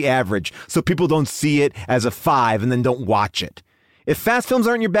even out the average, so people don't see it as a 5 and then don't watch it. If fast films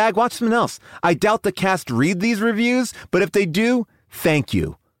aren't your bag, watch something else. I doubt the cast read these reviews, but if they do, thank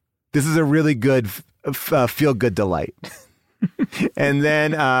you. This is a really good feel-good delight. And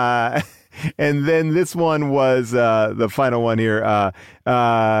then this one was the final one here.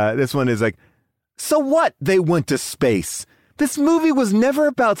 This one is like, so what? They went to space. This movie was never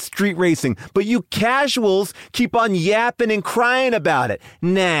about street racing, but you casuals keep on yapping and crying about it.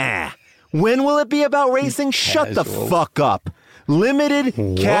 Nah. When will it be about racing? Shut the fuck up. Limited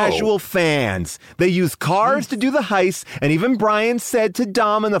casual fans. They use cars to do the heist, and even Brian said to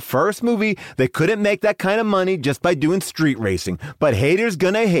Dom in the first movie they couldn't make that kind of money just by doing street racing. But haters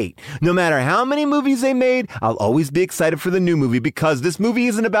gonna hate. No matter how many movies they made, I'll always be excited for the new movie because this movie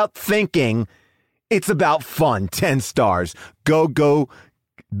isn't about thinking. It's about fun. 10 stars. Go,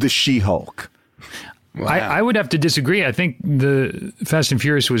 the She-Hulk. Wow. I would have to disagree. I think the Fast and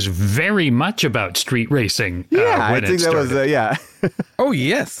Furious was very much about street racing. Yeah, I think that was, Oh,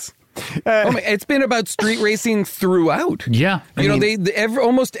 yes. It's been about street racing throughout. Yeah.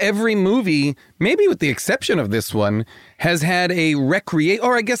 Almost every movie, maybe with the exception of this one, has had a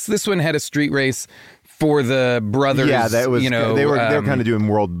or I guess this one had a street race for the brothers. Yeah, that was, they were kind of doing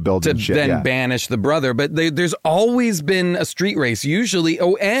world building to shit. then banish the brother. But there's always been a street race, usually.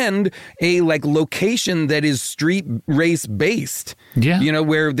 And a location that is street race based. Yeah.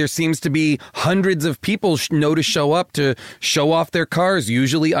 Where there seems to be hundreds of people know to show up to show off their cars,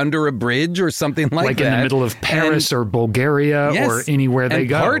 usually under a bridge or something like that. Like in the middle of Paris or Bulgaria or anywhere they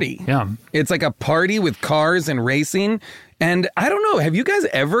go. Party. Yeah. It's like a party with cars and racing. And I don't know, have you guys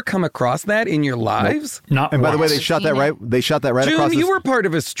ever come across that in your lives? Nope. Not And by the way, once. they shot that right. They shot that right June, across. you were part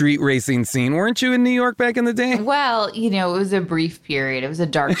of a street racing scene, weren't you, in New York back in the day? Well, it was a brief period. It was a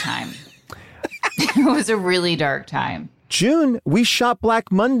dark time. It was a really dark time. June, we shot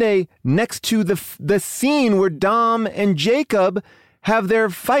Black Monday next to the scene where Dom and Jacob have their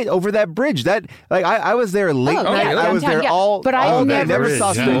fight over that bridge. That I was there late night. really? I was there all. But I've never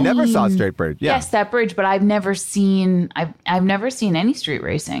saw straight bridge. Yeah. Yes, that bridge. But I've never seen. I've never seen any street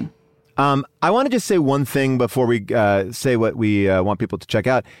racing. I want to just say one thing before we say what we want people to check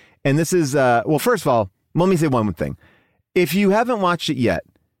out. And this is first of all, let me say one thing. If you haven't watched it yet,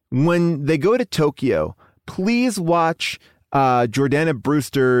 when they go to Tokyo, please watch Jordana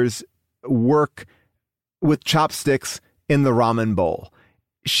Brewster's work with chopsticks in the ramen bowl.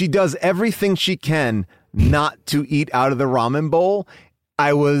 She does everything she can not to eat out of the ramen bowl.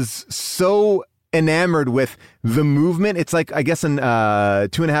 I was so enamored with the movement. It's like, I guess in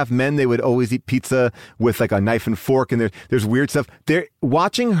 2.5 Men, they would always eat pizza with like a knife and fork, and there's weird stuff. They're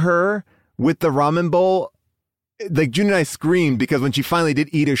watching her with the ramen bowl. Like June and I screamed because when she finally did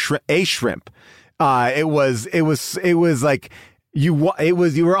eat a shrimp, it was like you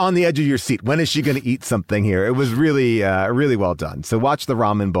were on the edge of your seat. When is she going to eat something here? It was really really well done. So watch the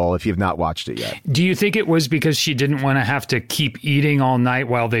ramen bowl if you've not watched it yet. Do you think it was because she didn't want to have to keep eating all night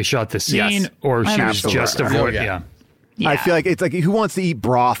while they shot the scene, or she was just avoiding? Yeah. I feel like it's like, who wants to eat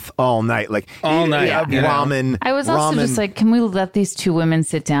broth all night? Like all night, ramen. I was also just like, can we let these two women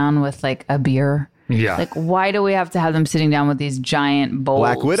sit down with like a beer? Yeah. Like, why do we have to have them sitting down with these giant bowls?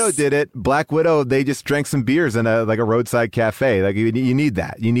 Black Widow did it. Black Widow, they just drank some beers in a roadside cafe. Like you need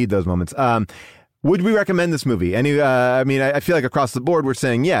that. You need those moments. Would we recommend this movie? I feel like across the board we're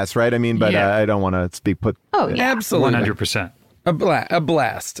saying yes, right? I don't want to speak. Oh yeah, absolutely, 100%. A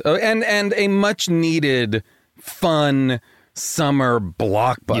blast, and a much needed, fun summer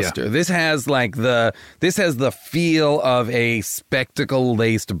blockbuster. Yeah. This has the feel of a spectacle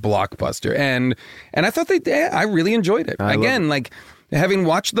laced blockbuster, and I thought I really enjoyed it. Having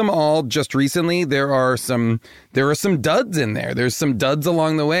watched them all just recently, there are some duds in there. There's some duds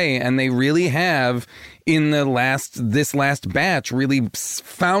along the way, and they really have in this last batch really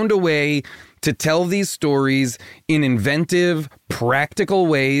found a way to tell these stories in inventive, practical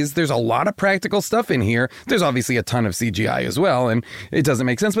ways. There's a lot of practical stuff in here. There's obviously a ton of CGI as well, and it doesn't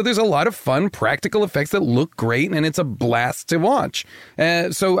make sense, but there's a lot of fun practical effects that look great, and it's a blast to watch.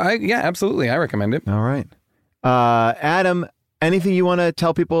 Absolutely. I recommend it. All right. Adam, anything you want to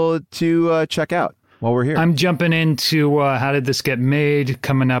tell people to check out while we're here? I'm jumping into How Did This Get Made?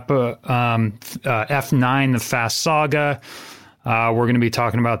 Coming up, F9, The Fast Saga. We're going to be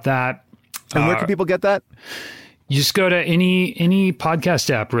talking about that. And where can people get that? You just go to any podcast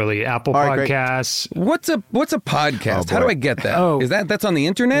app, really. Apple Podcasts. What's a podcast? How do I get that? Oh, is that's on the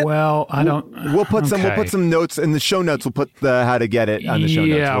internet? Well, I don't. We'll put some notes in the show notes. We'll put the how to get it on the show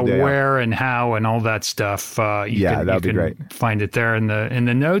notes. Yeah, where and how and all that stuff. You that'd be can great. Find it there in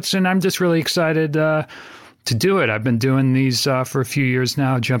the notes, and I'm just really excited to do it. I've been doing these for a few years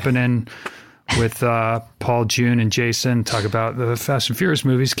now, jumping in with Paul, June, and Jason, talk about the Fast and Furious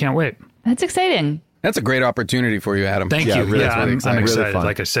movies. Can't wait. That's exciting. That's a great opportunity for you, Adam. Thank you. Really, I'm excited. Really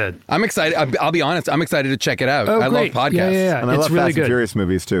like I said, I'm excited. I'll be honest. I'm excited to check it out. I love podcasts. Yeah. And I love really Fast and Furious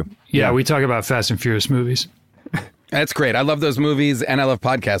movies too. Yeah, we talk about Fast and Furious movies. That's great. I love those movies and I love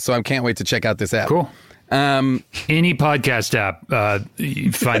podcasts, so I can't wait to check out this app. Cool. Any podcast app,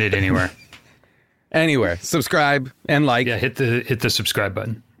 you find it anywhere. Anywhere. Subscribe and like. Yeah, hit the subscribe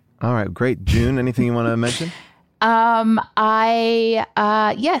button. All right, great. June, anything you want to mention?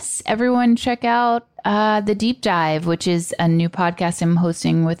 Yes, everyone check out The Deep Dive, which is a new podcast I'm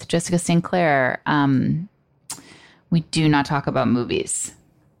hosting with Jessica St. Clair. We do not talk about movies.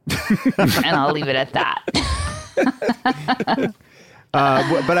 And I'll leave it at that.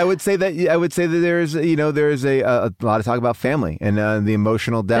 But I would say that there's a lot of talk about family and the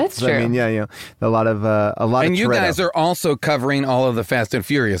emotional depths. That's true. I mean, a lot of. And you guys are also covering all of the Fast and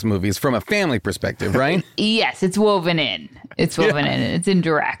Furious movies from a family perspective, right? Yes, it's woven in. It's woven in. It's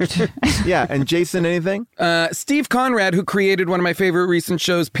indirect. Yeah. And Jason, anything? Steve Conrad, who created one of my favorite recent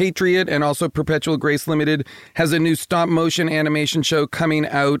shows, Patriot, and also Perpetual Grace Limited, has a new stop motion animation show coming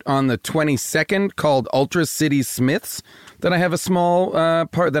out on the 22nd called Ultra City Smiths that I have a small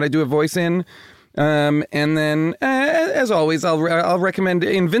part that I do a voice in. And then, as always, I'll recommend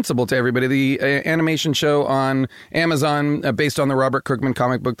Invincible to everybody, the animation show on Amazon based on the Robert Kirkman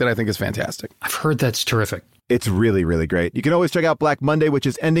comic book that I think is fantastic. I've heard that's terrific. It's really, really great. You can always check out Black Monday, which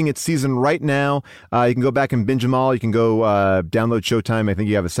is ending its season right now. You can go back and binge them all. You can go download Showtime. I think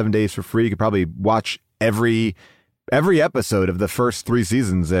you have 7 days for free. You could probably watch every episode of the first 3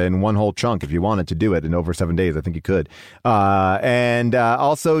 seasons in one whole chunk if you wanted to do it in over 7 days. I think you could. And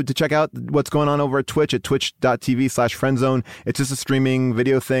also to check out what's going on over at Twitch at twitch.tv/friendzone. It's just a streaming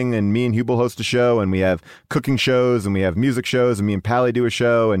video thing, and me and Hubel host a show, and we have cooking shows, and we have music shows, and me and Pally do a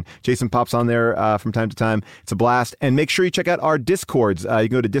show, and Jason pops on there from time to time. It's a blast. And make sure you check out our Discords. You can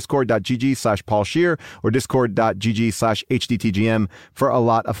go to discord.gg/Paul Scheer or discord.gg/HDTGM for a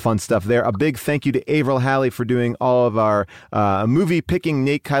lot of fun stuff there. A big thank you to Avril Halley for doing all of our movie picking,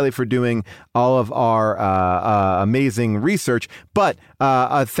 Nate Kiley for doing all of our amazing research. But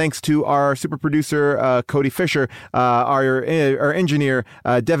thanks to our super producer, Cody Fisher, our engineer,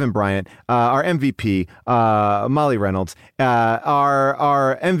 Devin Bryant, our MVP, Molly Reynolds,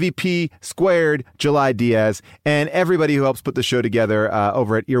 our MVP squared, July Diaz, and everybody who helps put the show together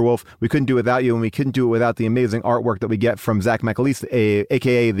over at Earwolf. We couldn't do it without you, and we couldn't do it without the amazing artwork that we get from Zach McAleese,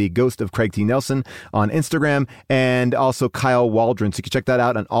 a.k.a. the Ghost of Craig T. Nelson on Instagram, and also Kyle Waldron. So you can check that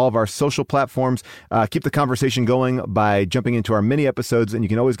out on all of our social platforms. Keep the conversation going by jumping into our mini episodes, and you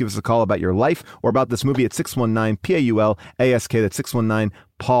can always give us a call about your life or about this movie at 619-PAUL-ASK. That's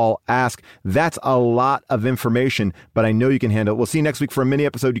 619-PAUL-ASK. That's a lot of information, but I know you can handle it. We'll see you next week for a mini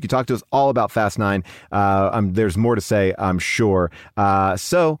episode. You can talk to us all about Fast 9. There's more to say, I'm sure.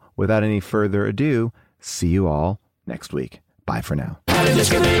 So without any further ado, see you all next week. Bye for now.